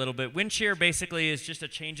shear a little bit. Wind shear basically is just a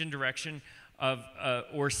change in direction of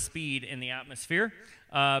or speed in the atmosphere.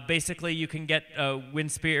 Basically, you can get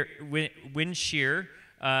wind shear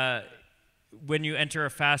when you enter a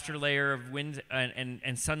faster layer of wind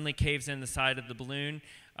and suddenly caves in the side of the balloon.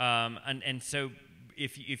 And so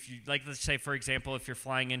if you, like, let's say, for example, if you're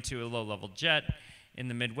flying into a low-level jet in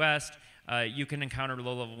the Midwest, you can encounter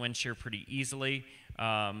low-level wind shear pretty easily.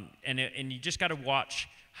 And you just got to watch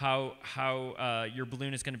how your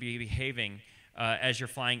balloon is going to be behaving as you're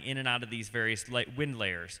flying in and out of these various wind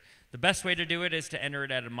layers. The best way to do it is to enter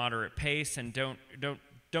it at a moderate pace, and don't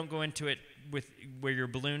go into it where your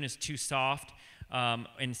balloon is too soft.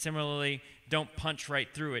 And similarly, don't punch right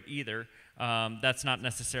through it either. That's not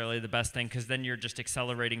necessarily the best thing, because then you're just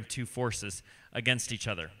accelerating two forces against each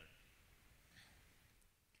other.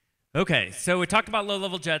 Okay, so we talked about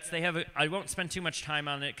low-level jets. I won't spend too much time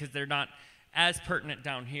on it because they're not as pertinent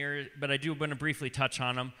down here, but I do want to briefly touch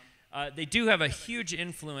on them. They do have a huge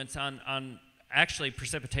influence on actually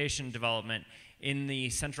precipitation development in the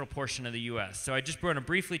central portion of the U.S. So I just want to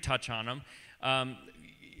briefly touch on them.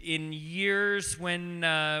 In years when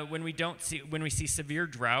we see severe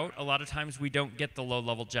drought, a lot of times we don't get the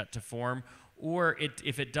low-level jet to form, or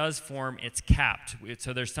if it does form, it's capped.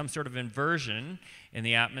 So there's some sort of inversion in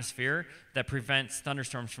the atmosphere that prevents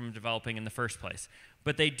thunderstorms from developing in the first place.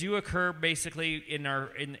 But they do occur basically in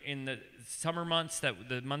the summer months,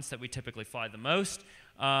 the months that we typically fly the most,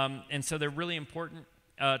 and so they're really important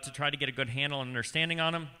to try to get a good handle and understanding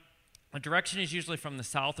on them. The direction is usually from the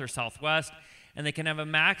south or southwest, and they can have a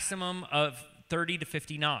maximum of 30 to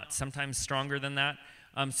 50 knots, sometimes stronger than that.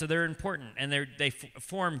 So they're important, and they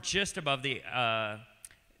form just above the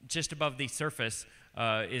surface.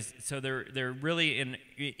 So they're really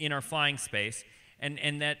in our flying space,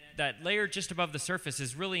 and that layer just above the surface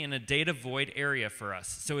is really in a data void area for us.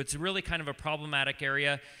 So it's really kind of a problematic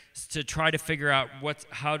area to try to figure out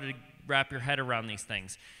how to wrap your head around these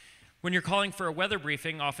things. When you're calling for a weather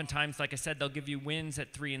briefing, oftentimes, like I said, they'll give you winds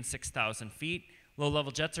at 3,000 and 6,000 feet.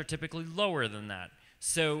 Low-level jets are typically lower than that.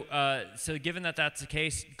 So given that that's the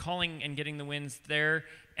case, calling and getting the winds there,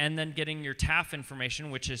 and then getting your TAF information,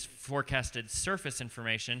 which is forecasted surface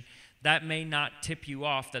information, that may not tip you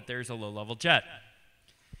off that there's a low-level jet.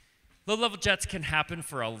 Low-level jets can happen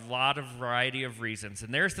for a lot of variety of reasons,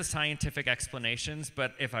 and there's the scientific explanations,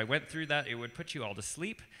 but if I went through that, it would put you all to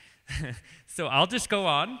sleep. So I'll just go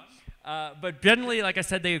on. But generally, like I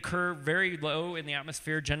said, they occur very low in the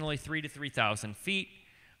atmosphere, generally 3,000 to 3,000 feet,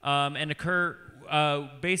 and occur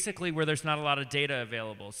basically where there's not a lot of data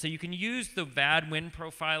available. So you can use the VAD wind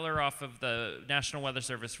profiler off of the National Weather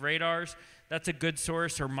Service radars. That's a good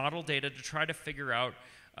source, or model data, to try to figure out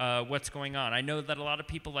what's going on. I know that a lot of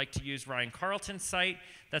people like to use Ryan Carlton's site.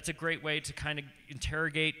 That's a great way to kind of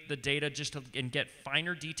interrogate the data and get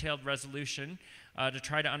finer detailed resolution to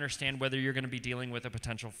try to understand whether you're going to be dealing with a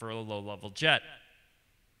potential for a low-level jet.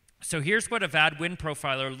 So here's what a VAD wind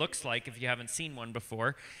profiler looks like if you haven't seen one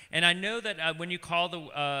before. And I know that when you call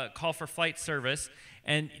for flight service,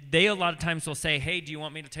 and they a lot of times will say, hey, do you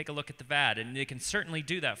want me to take a look at the VAD? And they can certainly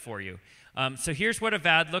do that for you. So here's what a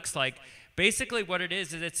VAD looks like. Basically what it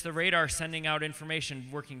is it's the radar sending out information,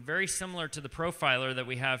 working very similar to the profiler that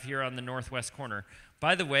we have here on the northwest corner.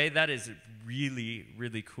 By the way, that is really,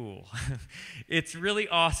 really cool. It's really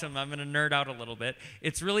awesome. I'm going to nerd out a little bit.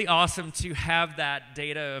 It's really awesome to have that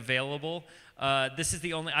data available. This is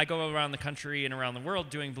the only, I go around the country and around the world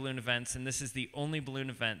doing balloon events, and this is the only balloon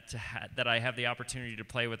event that I have the opportunity to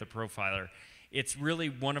play with a profiler. It's really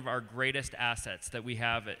one of our greatest assets that we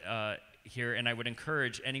have here, and I would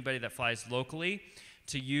encourage anybody that flies locally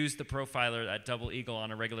to use the profiler at Double Eagle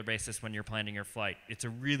on a regular basis when you're planning your flight. It's a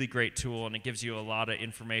really great tool, and it gives you a lot of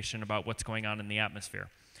information about what's going on in the atmosphere.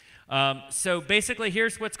 So basically,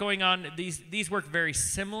 here's what's going on. These work very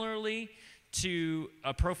similarly to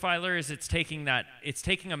a profiler. It's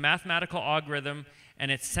taking a mathematical algorithm,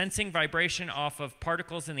 and it's sensing vibration off of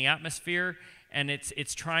particles in the atmosphere, and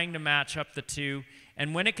it's trying to match up the two.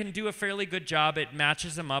 And when it can do a fairly good job, it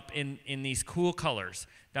matches them up in these cool colors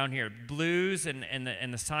down here, blues and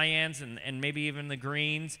the cyans and maybe even the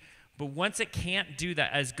greens. But once it can't do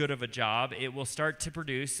that as good of a job, it will start to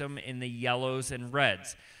produce them in the yellows and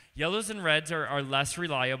reds. Yellows and reds are less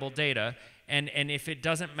reliable data, and if it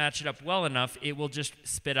doesn't match it up well enough, it will just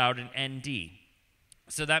spit out an ND.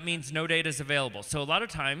 So that means no data is available. So a lot of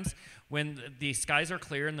times when the skies are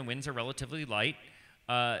clear and the winds are relatively light,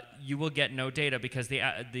 you will get no data because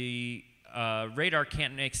the radar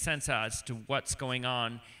can't make sense as to what's going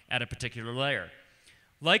on at a particular layer.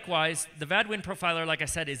 Likewise, the VAD wind profiler, like I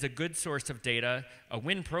said, is a good source of data. A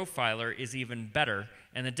wind profiler is even better,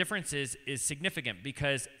 and the difference is significant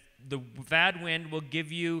because the VAD wind will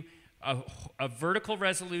give you a vertical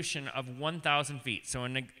resolution of 1,000 feet. So,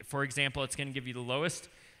 for example, it's going to give you the lowest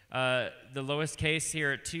case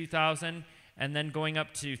here at 2,000, and then going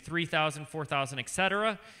up to 3,000, 4,000,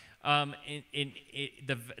 etc. The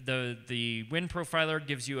wind profiler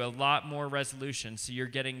gives you a lot more resolution, so you're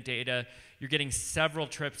getting data. You're getting several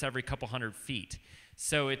trips every couple hundred feet.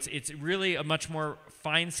 So it's really a much more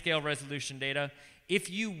fine-scale resolution data. If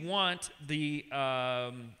you want the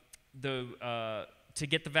to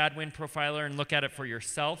get the VAD wind profiler and look at it for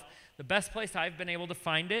yourself, the best place I've been able to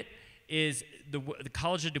find it is the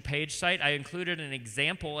College of DuPage site. I included an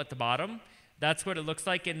example at the bottom. That's what it looks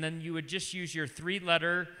like, and then you would just use your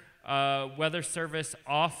 3-letter Weather Service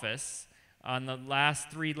office on the last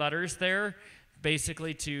 3 letters there,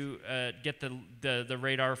 basically to get the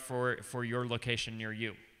radar for your location near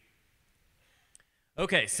you.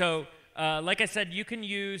 Okay, so like I said, you can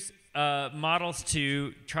use models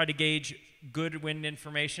to try to gauge good wind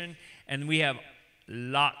information, and we have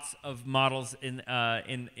lots of models in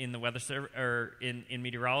the weather or in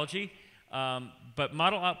meteorology. But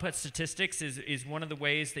model output statistics is one of the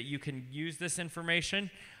ways that you can use this information.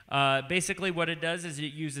 Basically, what it does is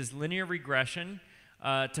it uses linear regression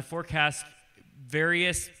to forecast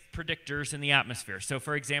various predictors in the atmosphere. So,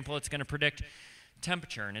 for example, it's going to predict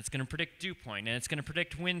temperature, and it's going to predict dew point, and it's going to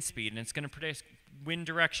predict wind speed, and it's going to predict wind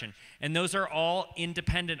direction. And those are all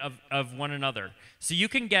independent of one another. So you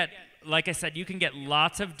can get, like I said, you can get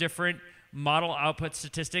lots of different model output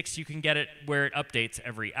statistics. You can get it where it updates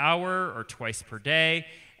every hour or twice per day.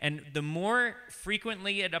 And the more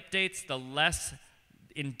frequently it updates, the less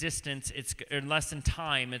in distance, or less in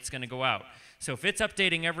time it's going to go out. So if it's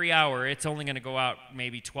updating every hour, it's only going to go out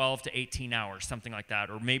maybe 12 to 18 hours, something like that,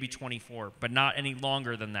 or maybe 24, but not any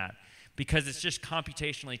longer than that, because it's just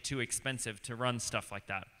computationally too expensive to run stuff like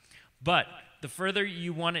that. But the further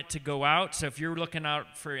you want it to go out, so if you're looking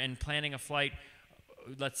out for and planning a flight,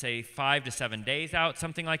 let's say 5 to 7 days out,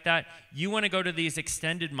 something like that, you want to go to these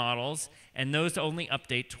extended models, and those only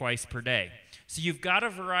update twice per day. So you've got a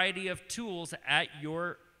variety of tools at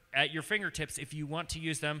your fingertips if you want to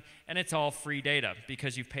use them, and it's all free data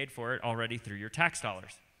because you've paid for it already through your tax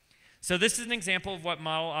dollars. So this is an example of what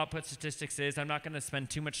model output statistics is. I'm not going to spend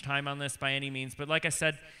too much time on this by any means, but like I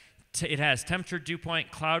said, it has temperature, dew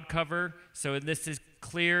point, cloud cover. So this is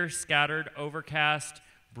clear, scattered, overcast,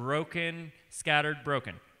 broken, scattered,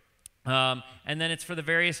 broken. And then it's for the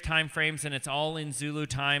various time frames, and it's all in Zulu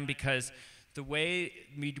time because the way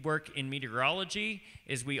we work in meteorology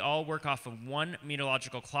is we all work off of one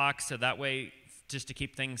meteorological clock, so that way, just to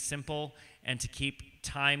keep things simple and to keep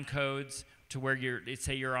time codes to where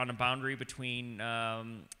say you're on a boundary between,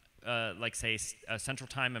 like say, Central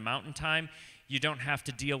Time and Mountain Time, you don't have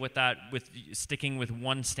to deal with that with sticking with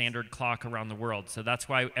one standard clock around the world. So that's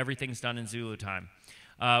why everything's done in Zulu time.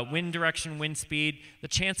 Wind direction, wind speed, the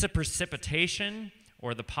chance of precipitation,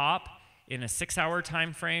 or the POP, in a 6-hour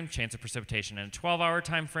time frame, chance of precipitation in a 12-hour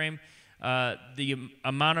time frame, the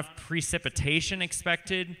amount of precipitation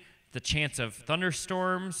expected, the chance of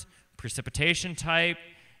thunderstorms, precipitation type,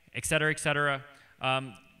 et cetera, et cetera.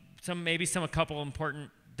 A couple important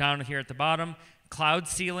down here at the bottom. Cloud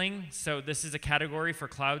ceiling, so this is a category for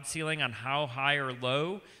cloud ceiling on how high or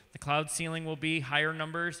low the cloud ceiling will be. Higher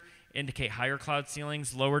numbers indicate higher cloud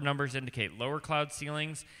ceilings, lower numbers indicate lower cloud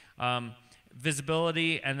ceilings.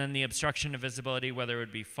 Visibility, and then the obstruction of visibility, whether it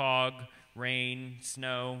would be fog, rain,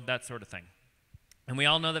 snow, that sort of thing. And we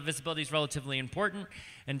all know that visibility is relatively important,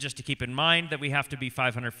 and just to keep in mind that we have to be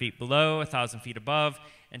 500 feet below, 1,000 feet above,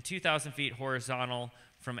 and 2,000 feet horizontal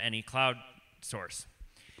from any cloud source.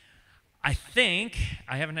 I think,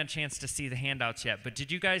 I haven't had a chance to see the handouts yet, but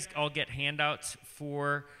did you guys all get handouts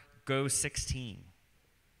for Go 16?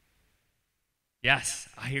 Yes,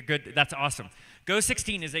 I hear good. That's awesome. Go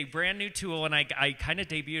 16 is a brand new tool, and I kind of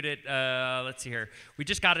debuted it, let's see here. We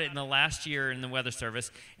just got it in the last year in the Weather Service,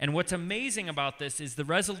 and what's amazing about this is the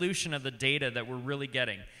resolution of the data that we're really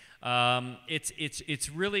getting. It's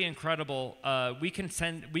really incredible. We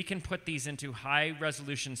can put these into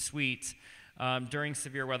high-resolution suites during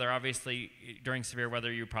severe weather. Obviously, during severe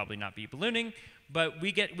weather, you'll probably not be ballooning, but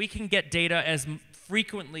we can get data as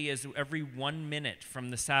frequently as every 1 minute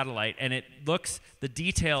from the satellite, and the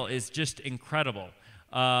detail is just incredible.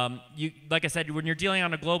 Like I said, when you're dealing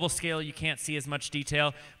on a global scale, you can't see as much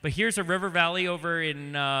detail, but here's a river valley over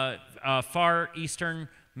in far eastern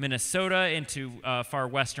Minnesota into far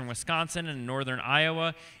western Wisconsin and northern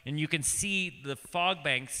Iowa, and you can see the fog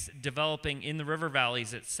banks developing in the river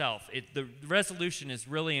valleys itself. The resolution is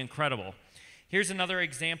really incredible. Here's another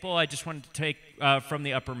example I just wanted to take from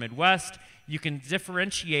the upper Midwest. You can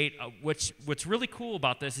differentiate, what's really cool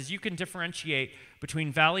about this is you can differentiate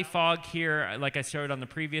between valley fog here, like I showed on the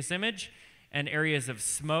previous image, and areas of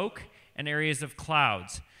smoke and areas of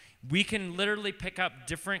clouds. We can literally pick up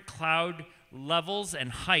different cloud levels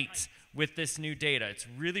and heights with this new data. It's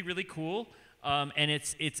really, really cool, and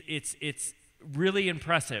it's really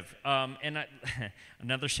impressive.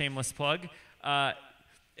 Another shameless plug.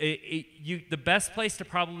 The best place to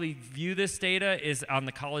probably view this data is on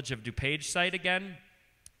the College of DuPage site again.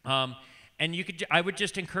 And I would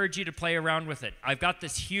just encourage you to play around with it. I've got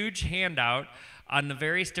this huge handout on the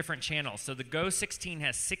various different channels. So the Go 16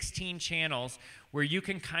 has 16 channels where you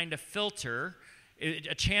can kind of filter.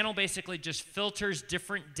 A channel basically just filters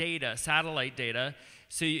different data, satellite data,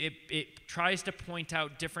 so it tries to point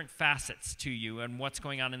out different facets to you and what's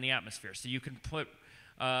going on in the atmosphere. So you can put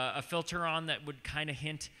a filter on that would kind of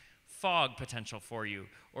hint fog potential for you,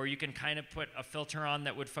 or you can kind of put a filter on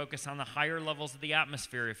that would focus on the higher levels of the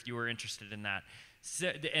atmosphere if you were interested in that.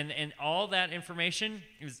 So, and all that information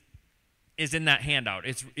is in that handout.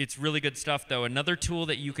 It's really good stuff, though. Another tool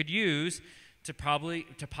that you could use to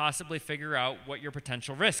possibly figure out what your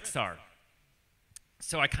potential risks are.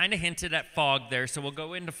 So I kind of hinted at fog there, so we'll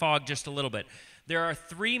go into fog just a little bit. There are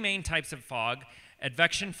 3 main types of fog: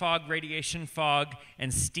 advection fog, radiation fog,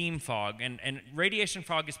 and steam fog. And radiation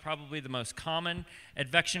fog is probably the most common.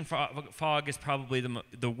 Advection fog is probably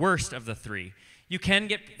the worst of the 3. You can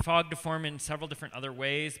get fog to form in several different other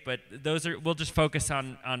ways, but we'll just focus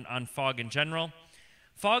on fog in general.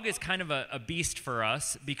 Fog is kind of a beast for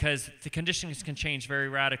us because the conditions can change very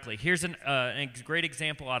radically. Here's a great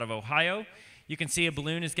example out of Ohio. You can see a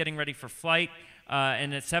balloon is getting ready for flight.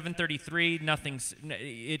 And at 7:33,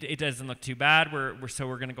 it doesn't look too bad. So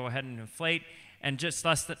we're going to go ahead and inflate. And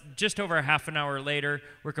just over a half an hour later,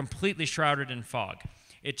 we're completely shrouded in fog.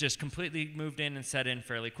 It just completely moved in and set in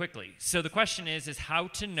fairly quickly. So the question is how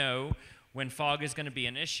to know when fog is going to be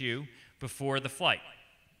an issue before the flight.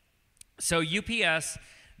 So UPS,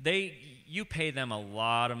 you pay them a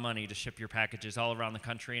lot of money to ship your packages all around the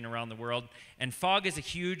country and around the world, and fog is a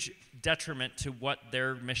huge detriment to what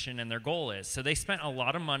their mission and their goal is. So they spent a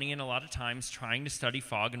lot of money and a lot of times trying to study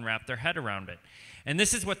fog and wrap their head around it. And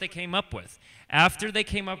this is what they came up with. After they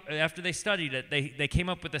studied it, they came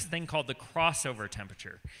up with this thing called the crossover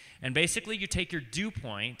temperature. And basically you take your dew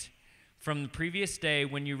point from the previous day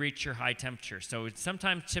when you reach your high temperature. So it's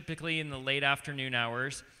sometimes typically in the late afternoon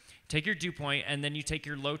hours. Take your dew point, and then you take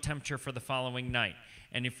your low temperature for the following night.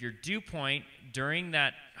 And if your dew point during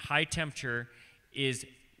that high temperature is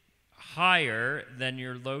higher than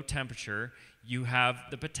your low temperature, you have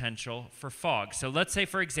the potential for fog. So let's say,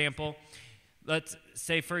 for example,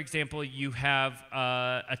 you have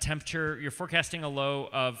a temperature, you're forecasting a low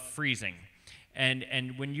of freezing.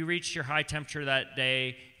 And when you reached your high temperature that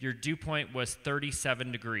day, your dew point was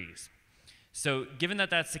 37 degrees. So given that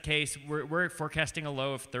that's the case, we're forecasting a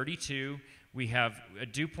low of 32. We have a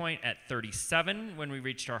dew point at 37 when we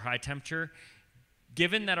reached our high temperature.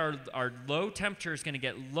 Given that our low temperature is going to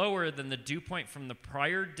get lower than the dew point from the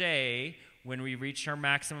prior day when we reached our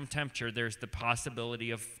maximum temperature, there's the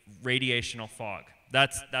possibility of radiational fog.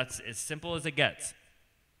 That's as simple as it gets.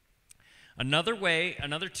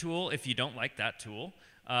 Another tool, if you don't like that tool,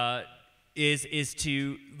 is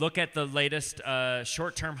to look at the latest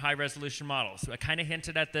short-term high-resolution models. So I kind of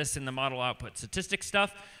hinted at this in the model output statistics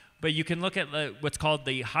stuff, but you can look at what's called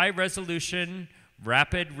the high-resolution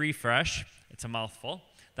rapid refresh. It's a mouthful.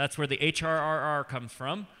 That's where the HRRR comes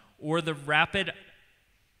from, or the rapid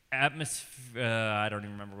atmosphere. I don't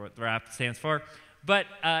even remember what the RAP stands for, but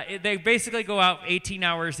they basically go out 18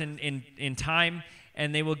 hours in time,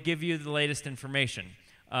 and they will give you the latest information.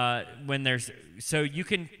 So you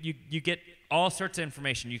get all sorts of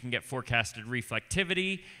information. You can get forecasted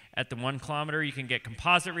reflectivity at the 1 kilometer. You can get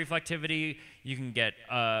composite reflectivity. You can get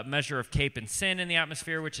a measure of CAPE and SIN in the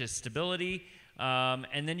atmosphere, which is stability.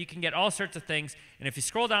 And then you can get all sorts of things. And if you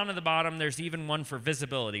scroll down to the bottom, there's even one for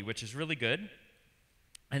visibility, which is really good.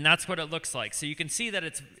 And that's what it looks like. So you can see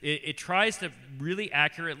that it tries to really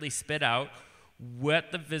accurately spit out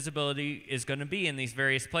what the visibility is going to be in these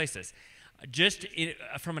various places. Just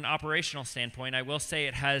from an operational standpoint, I will say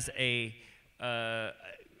it has a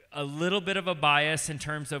little bit of a bias in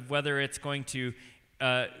terms of whether it's going to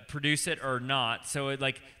produce it or not. So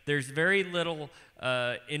there's very little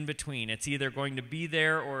in between. It's either going to be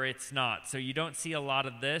there or it's not. So you don't see a lot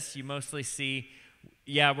of this. You mostly see,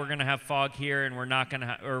 yeah, we're going to have fog here, and we're not going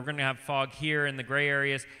to, or we're going to have fog here in the gray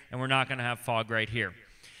areas, and we're not going to have fog right here.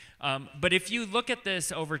 But if you look at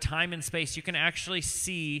this over time and space, you can actually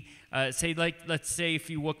see, let's say if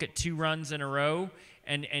you look at 2 runs in a row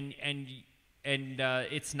and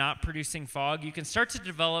it's not producing fog, you can start to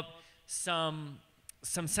develop some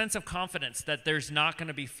sense of confidence that there's not going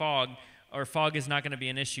to be fog, or fog is not going to be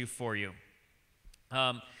an issue for you.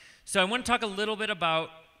 So I want to talk a little bit about,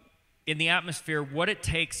 in the atmosphere, what it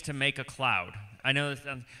takes to make a cloud. I know,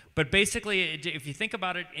 but basically, if you think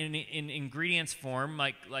about it in ingredients form,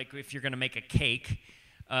 like if you're going to make a cake,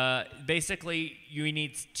 basically you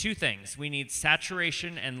need 2 things. We need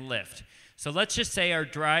saturation and lift. So let's just say our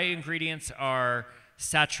dry ingredients are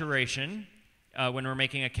saturation, when we're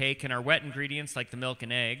making a cake, and our wet ingredients, like the milk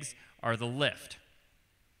and eggs, are the lift.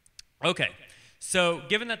 Okay, so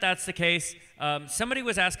given that that's the case, somebody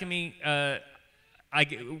was asking me,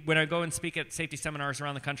 when I go and speak at safety seminars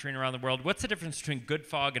around the country and around the world, what's the difference between good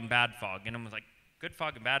fog and bad fog? And I'm like, good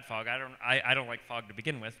fog and bad fog? I don't like fog to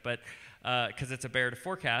begin with, but because it's a bear to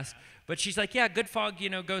forecast. But she's like, yeah, good fog,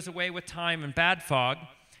 goes away with time, and bad fog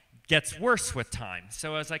gets worse with time.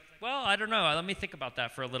 So I was like, well, I don't know. Let me think about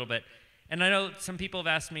that for a little bit. And I know some people have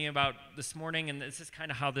asked me about this morning, and this is kind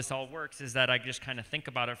of how this all works, is that I just kind of think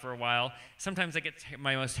about it for a while. Sometimes I get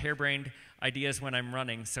my most harebrained ideas when I'm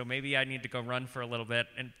running, so maybe I need to go run for a little bit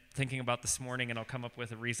and thinking about this morning, and I'll come up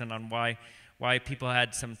with a reason on why people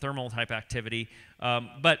had some thermal type activity.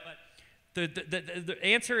 But the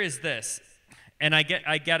answer is this, and I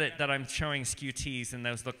get it that I'm showing skew T's, and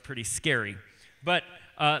those look pretty scary. But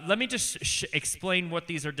let me just explain what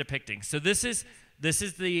these are depicting. So this is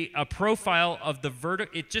the profile of the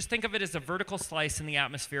vertical. Just think of it as a vertical slice in the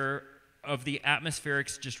atmosphere of the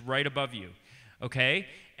atmospherics just right above you, okay?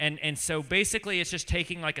 And so basically it's just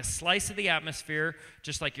taking like a slice of the atmosphere,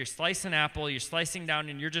 just like you're slicing an apple, you're slicing down,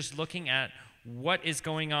 and you're just looking at what is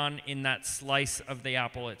going on in that slice of the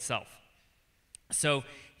apple itself. So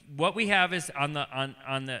what we have is on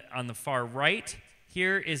the far right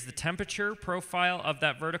here is the temperature profile of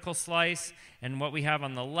that vertical slice, and what we have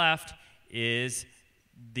on the left is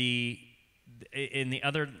the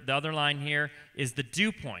other line here is the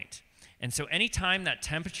dew point. And so anytime that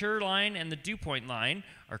temperature line and the dew point line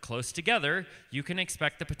are close together, you can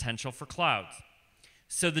expect the potential for clouds.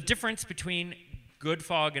 So the difference between good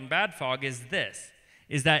fog and bad fog is this,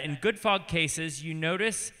 is that in good fog cases, you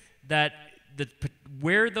notice that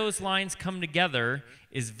where those lines come together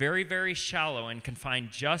is very, very shallow and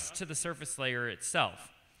confined just to the surface layer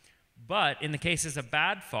itself. But in the cases of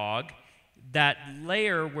bad fog, that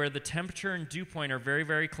layer where the temperature and dew point are very,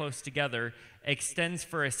 very close together extends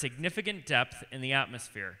for a significant depth in the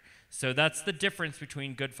atmosphere. So that's the difference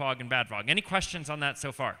between good fog and bad fog. Any questions on that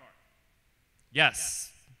so far?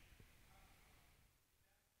 Yes.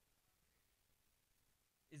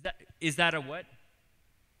 Is that a what?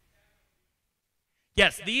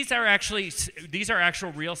 Yes, these are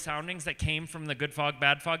actual real soundings that came from the good fog,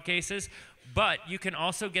 bad fog cases. But you can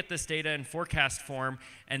also get this data in forecast form,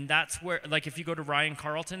 and that's where, like if you go to Ryan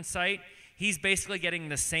Carlton's site, he's basically getting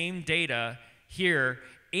the same data here,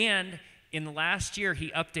 and in the last year he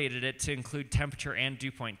updated it to include temperature and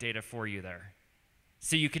dew point data for you there.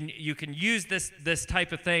 So you can use this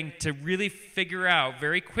type of thing to really figure out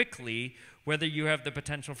very quickly whether you have the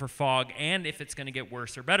potential for fog and if it's going to get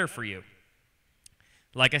worse or better for you.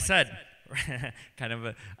 Like I said,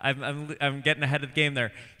 I'm getting ahead of the game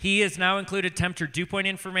there. He has now included temperature dew point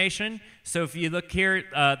information. So if you look here,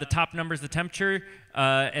 the top number is the temperature,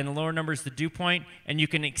 and the lower number is the dew point, and you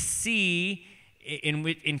can see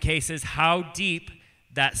in cases how deep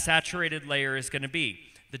that saturated layer is going to be.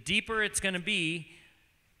 The deeper it's going to be,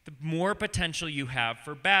 the more potential you have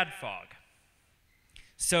for bad fog.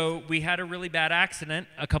 So we had a really bad accident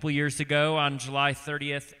a couple years ago on July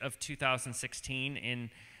 30th of 2016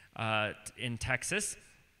 in Texas.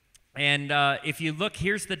 And if you look,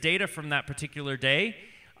 here's the data from that particular day.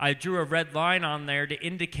 I drew a red line on there to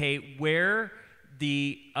indicate where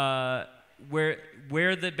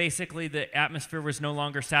basically the atmosphere was no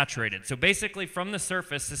longer saturated. So basically from the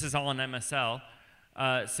surface, this is all in MSL.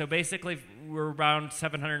 So basically we're around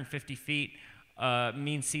 750 feet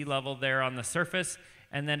mean sea level there on the surface,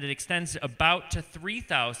 and then it extends about to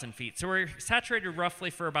 3,000 feet. So we're saturated roughly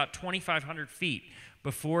for about 2,500 feet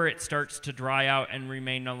before it starts to dry out and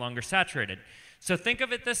remain no longer saturated. So think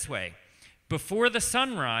of it this way. Before the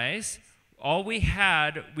sunrise, we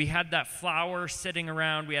had that flour sitting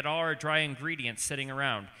around, we had all our dry ingredients sitting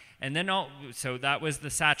around. And then so that was the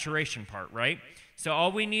saturation part, right? So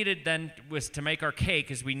all we needed then was to make our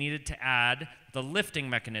cake is we needed to add the lifting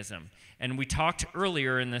mechanism. And we talked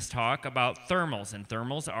earlier in this talk about thermals, and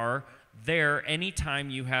thermals are there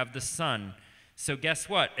anytime you have the sun. So guess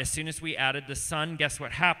what? As soon as we added the sun, guess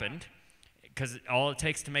what happened? Because all it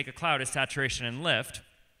takes to make a cloud is saturation and lift.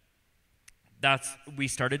 We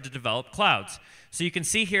started to develop clouds. So you can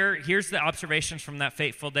see here's the observations from that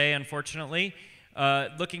fateful day, unfortunately.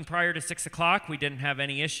 Looking prior to 6 o'clock, we didn't have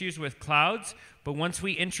any issues with clouds. But once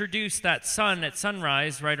we introduced that sun at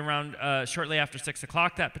sunrise, right around shortly after 6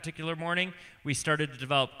 o'clock that particular morning, we started to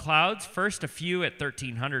develop clouds. First, a few at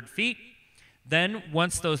 1,300 feet. Then,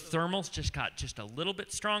 once those thermals just got just a little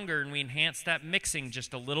bit stronger and we enhanced that mixing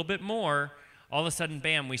just a little bit more, all of a sudden,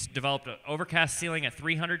 bam, we developed an overcast ceiling at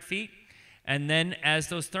 300 feet. And then as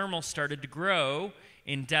those thermals started to grow,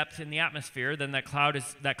 in depth in the atmosphere, then that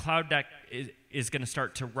cloud deck is going to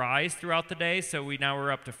start to rise throughout the day. So now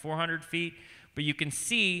we're up to 400 feet. But you can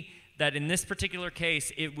see that in this particular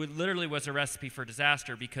case, it literally was a recipe for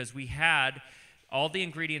disaster because we had all the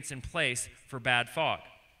ingredients in place for bad fog.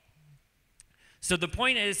 So the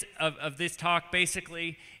point of this talk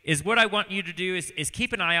basically is what I want you to do is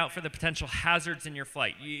keep an eye out for the potential hazards in your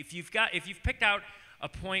flight. If you've picked out a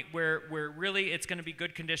point where really it's going to be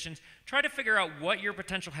good conditions, try to figure out what your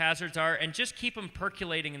potential hazards are and just keep them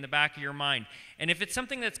percolating in the back of your mind. And if it's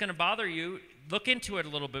something that's going to bother you, look into it a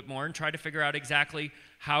little bit more and try to figure out exactly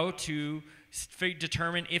how to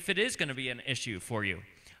determine if it is going to be an issue for you.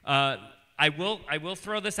 I will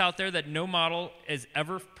throw this out there that no model is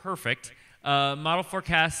ever perfect. Model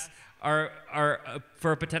forecasts are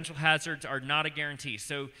for potential hazards are not a guarantee.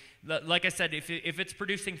 So, like I said, if it's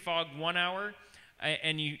producing fog 1 hour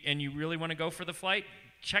and you really want to go for the flight,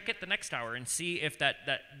 check it the next hour and see if that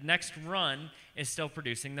next run is still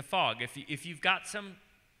producing the fog. If you've got some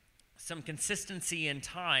consistency in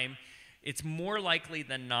time, it's more likely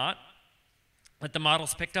than not that the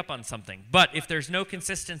model's picked up on something. But if there's no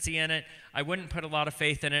consistency in it, I wouldn't put a lot of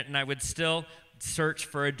faith in it, and I would still search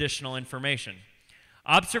for additional information.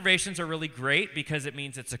 Observations are really great because it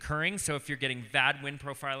means it's occurring. So if you're getting bad wind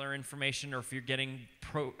profiler information, or if you're getting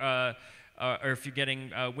wind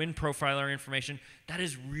profiler information, that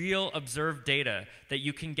is real observed data that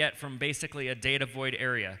you can get from basically a data void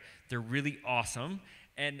area. They're really awesome.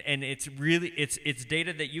 And it's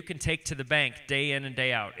data that you can take to the bank day in and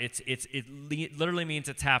day out. It literally means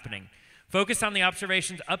it's happening. Focus on the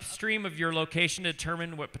observations upstream of your location to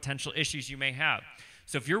determine what potential issues you may have.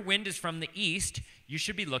 So if your wind is from the east, you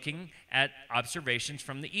should be looking at observations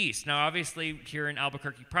from the east. Now, obviously, here in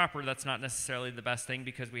Albuquerque proper, that's not necessarily the best thing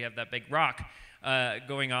because we have that big rock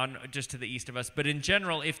going on just to the east of us. But in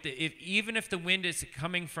general, even if the wind is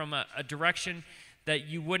coming from a direction that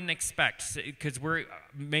you wouldn't expect, because we're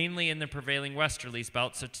mainly in the prevailing westerlies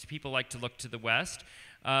belt, so people like to look to the west.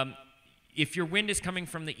 If your wind is coming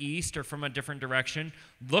from the east or from a different direction,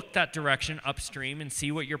 look that direction upstream and see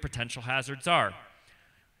what your potential hazards are.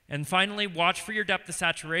 And finally, watch for your depth of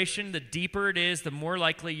saturation. The deeper it is, the more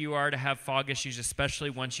likely you are to have fog issues, especially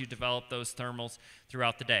once you develop those thermals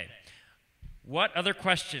throughout the day. What other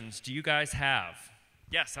questions do you guys have?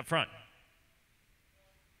 Yes, up front.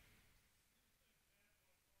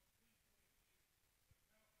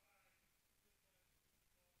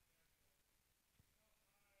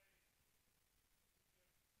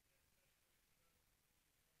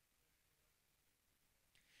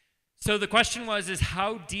 So the question is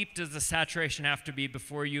how deep does the saturation have to be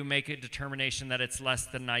before you make a determination that it's less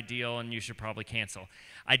than ideal and you should probably cancel?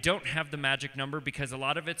 I don't have the magic number because a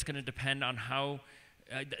lot of it's going to depend on how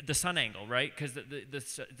the sun angle, right? Because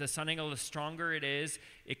the sun angle, the stronger it is,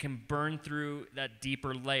 it can burn through that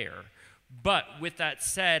deeper layer. But with that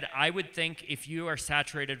said, I would think if you are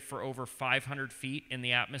saturated for over 500 feet in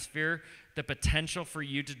the atmosphere, the potential for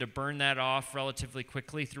you to burn that off relatively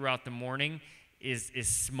quickly throughout the morning is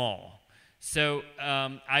small. So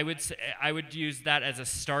I would use that as a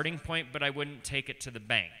starting point, but I wouldn't take it to the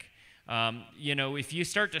bank. If you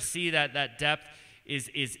start to see that depth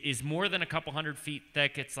is more than a couple hundred feet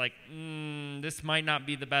thick, it's like, this might not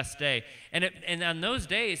be the best day. And on those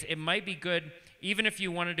days, it might be good, even if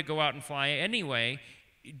you wanted to go out and fly anyway,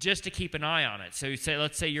 just to keep an eye on it. So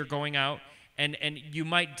let's say you're going out, and you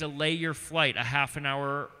might delay your flight a half an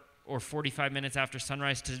hour or 45 minutes after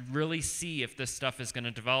sunrise to really see if this stuff is going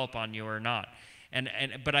to develop on you or not.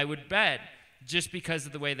 But I would bet, just because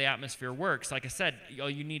of the way the atmosphere works, like I said, all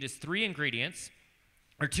you need is 2 ingredients,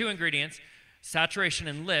 saturation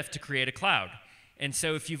and lift to create a cloud. And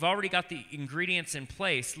so if you've already got the ingredients in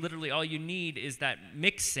place, literally all you need is that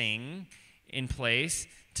mixing in place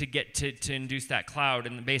to induce that cloud,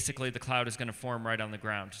 and basically the cloud is going to form right on the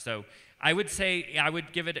ground. So I would say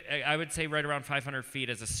right around 500 feet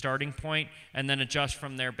as a starting point, and then adjust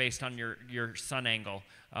from there based on your sun angle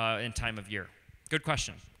and time of year. Good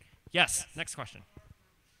question. Yes, next question.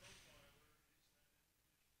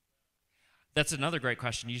 That's another great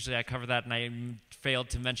question. Usually I cover that, and I failed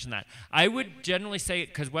to mention that. I would generally say,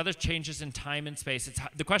 because weather changes in time and space,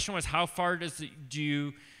 the question was how far is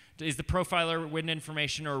the profiler wind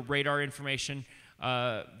information or radar information,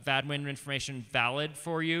 VAD wind information valid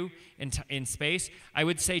for you in space? I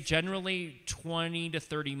would say generally 20 to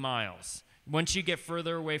 30 miles. Once you get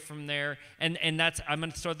further away from there, and that's, I'm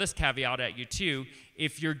going to throw this caveat at you too,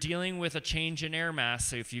 if you're dealing with a change in air mass,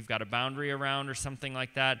 so if you've got a boundary around or something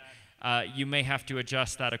like that, you may have to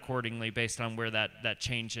adjust that accordingly based on where that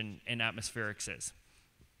change in atmospherics is.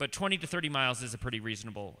 But 20 to 30 miles is a pretty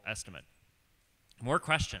reasonable estimate. More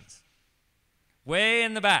questions? Way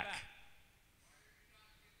in the back.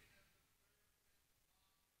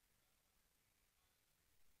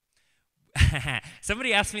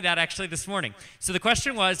 Somebody asked me that actually this morning. So the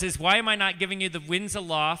question was, why am I not giving you the winds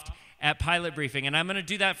aloft at pilot briefing? And I'm going to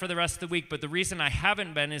do that for the rest of the week, but the reason I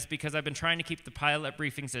haven't been is because I've been trying to keep the pilot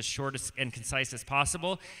briefings as short and concise as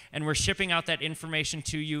possible, and we're shipping out that information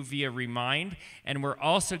to you via Remind, and we're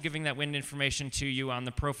also giving that wind information to you on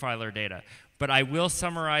the profiler data. But I will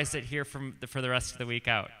summarize it here for the rest of the week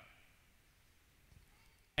out.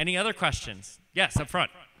 Any other questions? Yes, up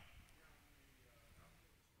front.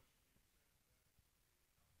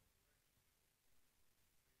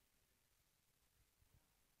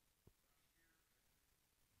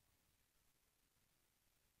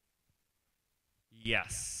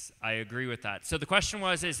 Yes, I agree with that. So the question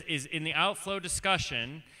was, is in the outflow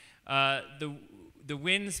discussion, the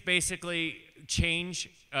winds basically change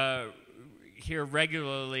here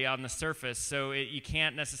regularly on the surface, so you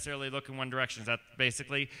can't necessarily look in one direction. Is that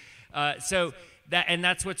basically? And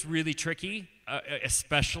that's what's really tricky,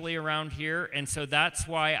 especially around here. And so that's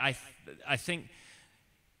why I think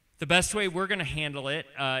the best way we're going to handle it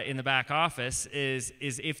in the back office is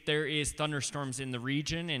if there is thunderstorms in the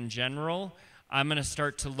region in general, I'm going to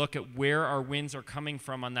start to look at where our winds are coming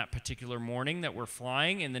from on that particular morning that we're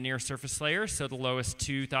flying in the near surface layer, so the lowest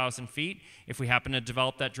 2,000 feet. If we happen to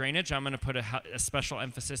develop that drainage, I'm going to put a special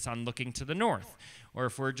emphasis on looking to the north. Or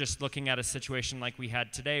if we're just looking at a situation like we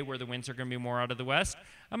had today where the winds are going to be more out of the west,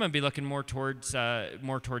 I'm going to be looking more towards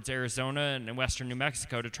Arizona and western New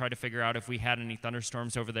Mexico to try to figure out if we had any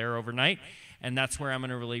thunderstorms over there overnight, and that's where I'm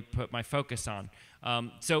going to really put my focus on.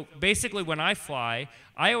 So basically when I fly,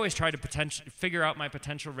 I always try to figure out my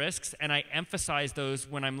potential risks, and I emphasize those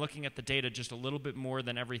when I'm looking at the data just a little bit more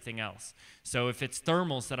than everything else. So if it's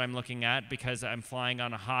thermals that I'm looking at because I'm flying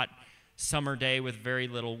on a hot summer day with very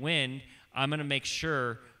little wind, I'm going to make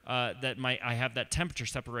sure that I have that temperature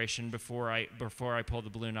separation before I pull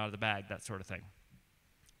the balloon out of the bag, that sort of thing.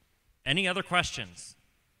 Any other questions?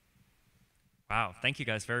 Wow, thank you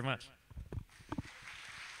guys very much.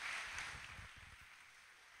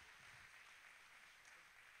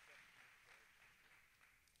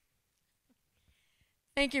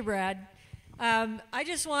 Thank you, Brad. I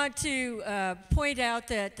just want to point out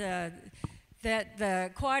that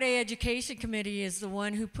the Quad A Education Committee is the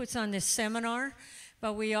one who puts on this seminar,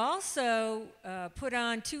 but we also put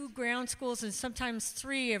on 2 ground schools and sometimes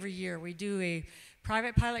 3 every year. We do a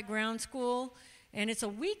private pilot ground school, and it's a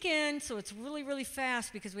weekend, so it's really, really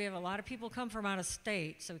fast because we have a lot of people come from out of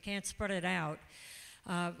state, so we can't spread it out.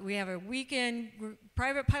 We have a weekend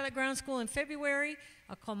private pilot ground school in February,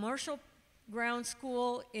 a commercial ground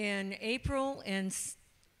school in April, and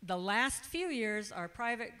the last few years our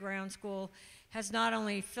private ground school has not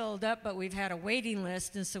only filled up, but we've had a waiting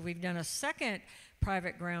list, and so we've done a second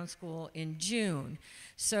private ground school in June.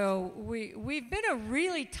 So we've been a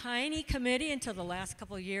really tiny committee until the last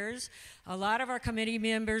couple of years. A lot of our committee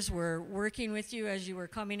members were working with you as you were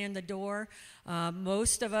coming in the door.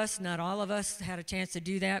 Most of us, not all of us, had a chance to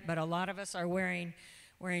do that, but a lot of us are wearing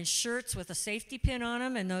shirts with a safety pin on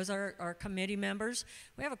them, and those are our committee members.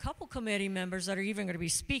 We have a couple committee members that are even going to be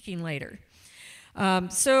speaking later.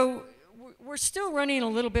 So we're still running a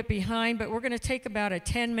little bit behind, but we're going to take about a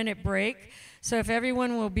 10-minute break. So if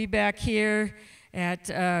everyone will be back here at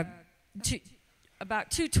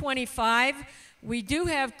about 2:25. We do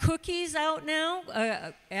have cookies out now.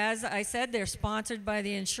 As I said, they're sponsored by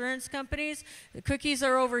the insurance companies. The cookies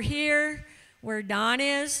are over here where Don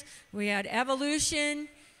is. We had Evolution,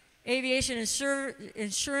 Aviation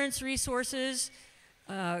Insurance Resources,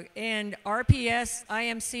 and RPS,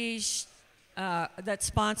 IMC that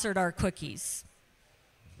sponsored our cookies.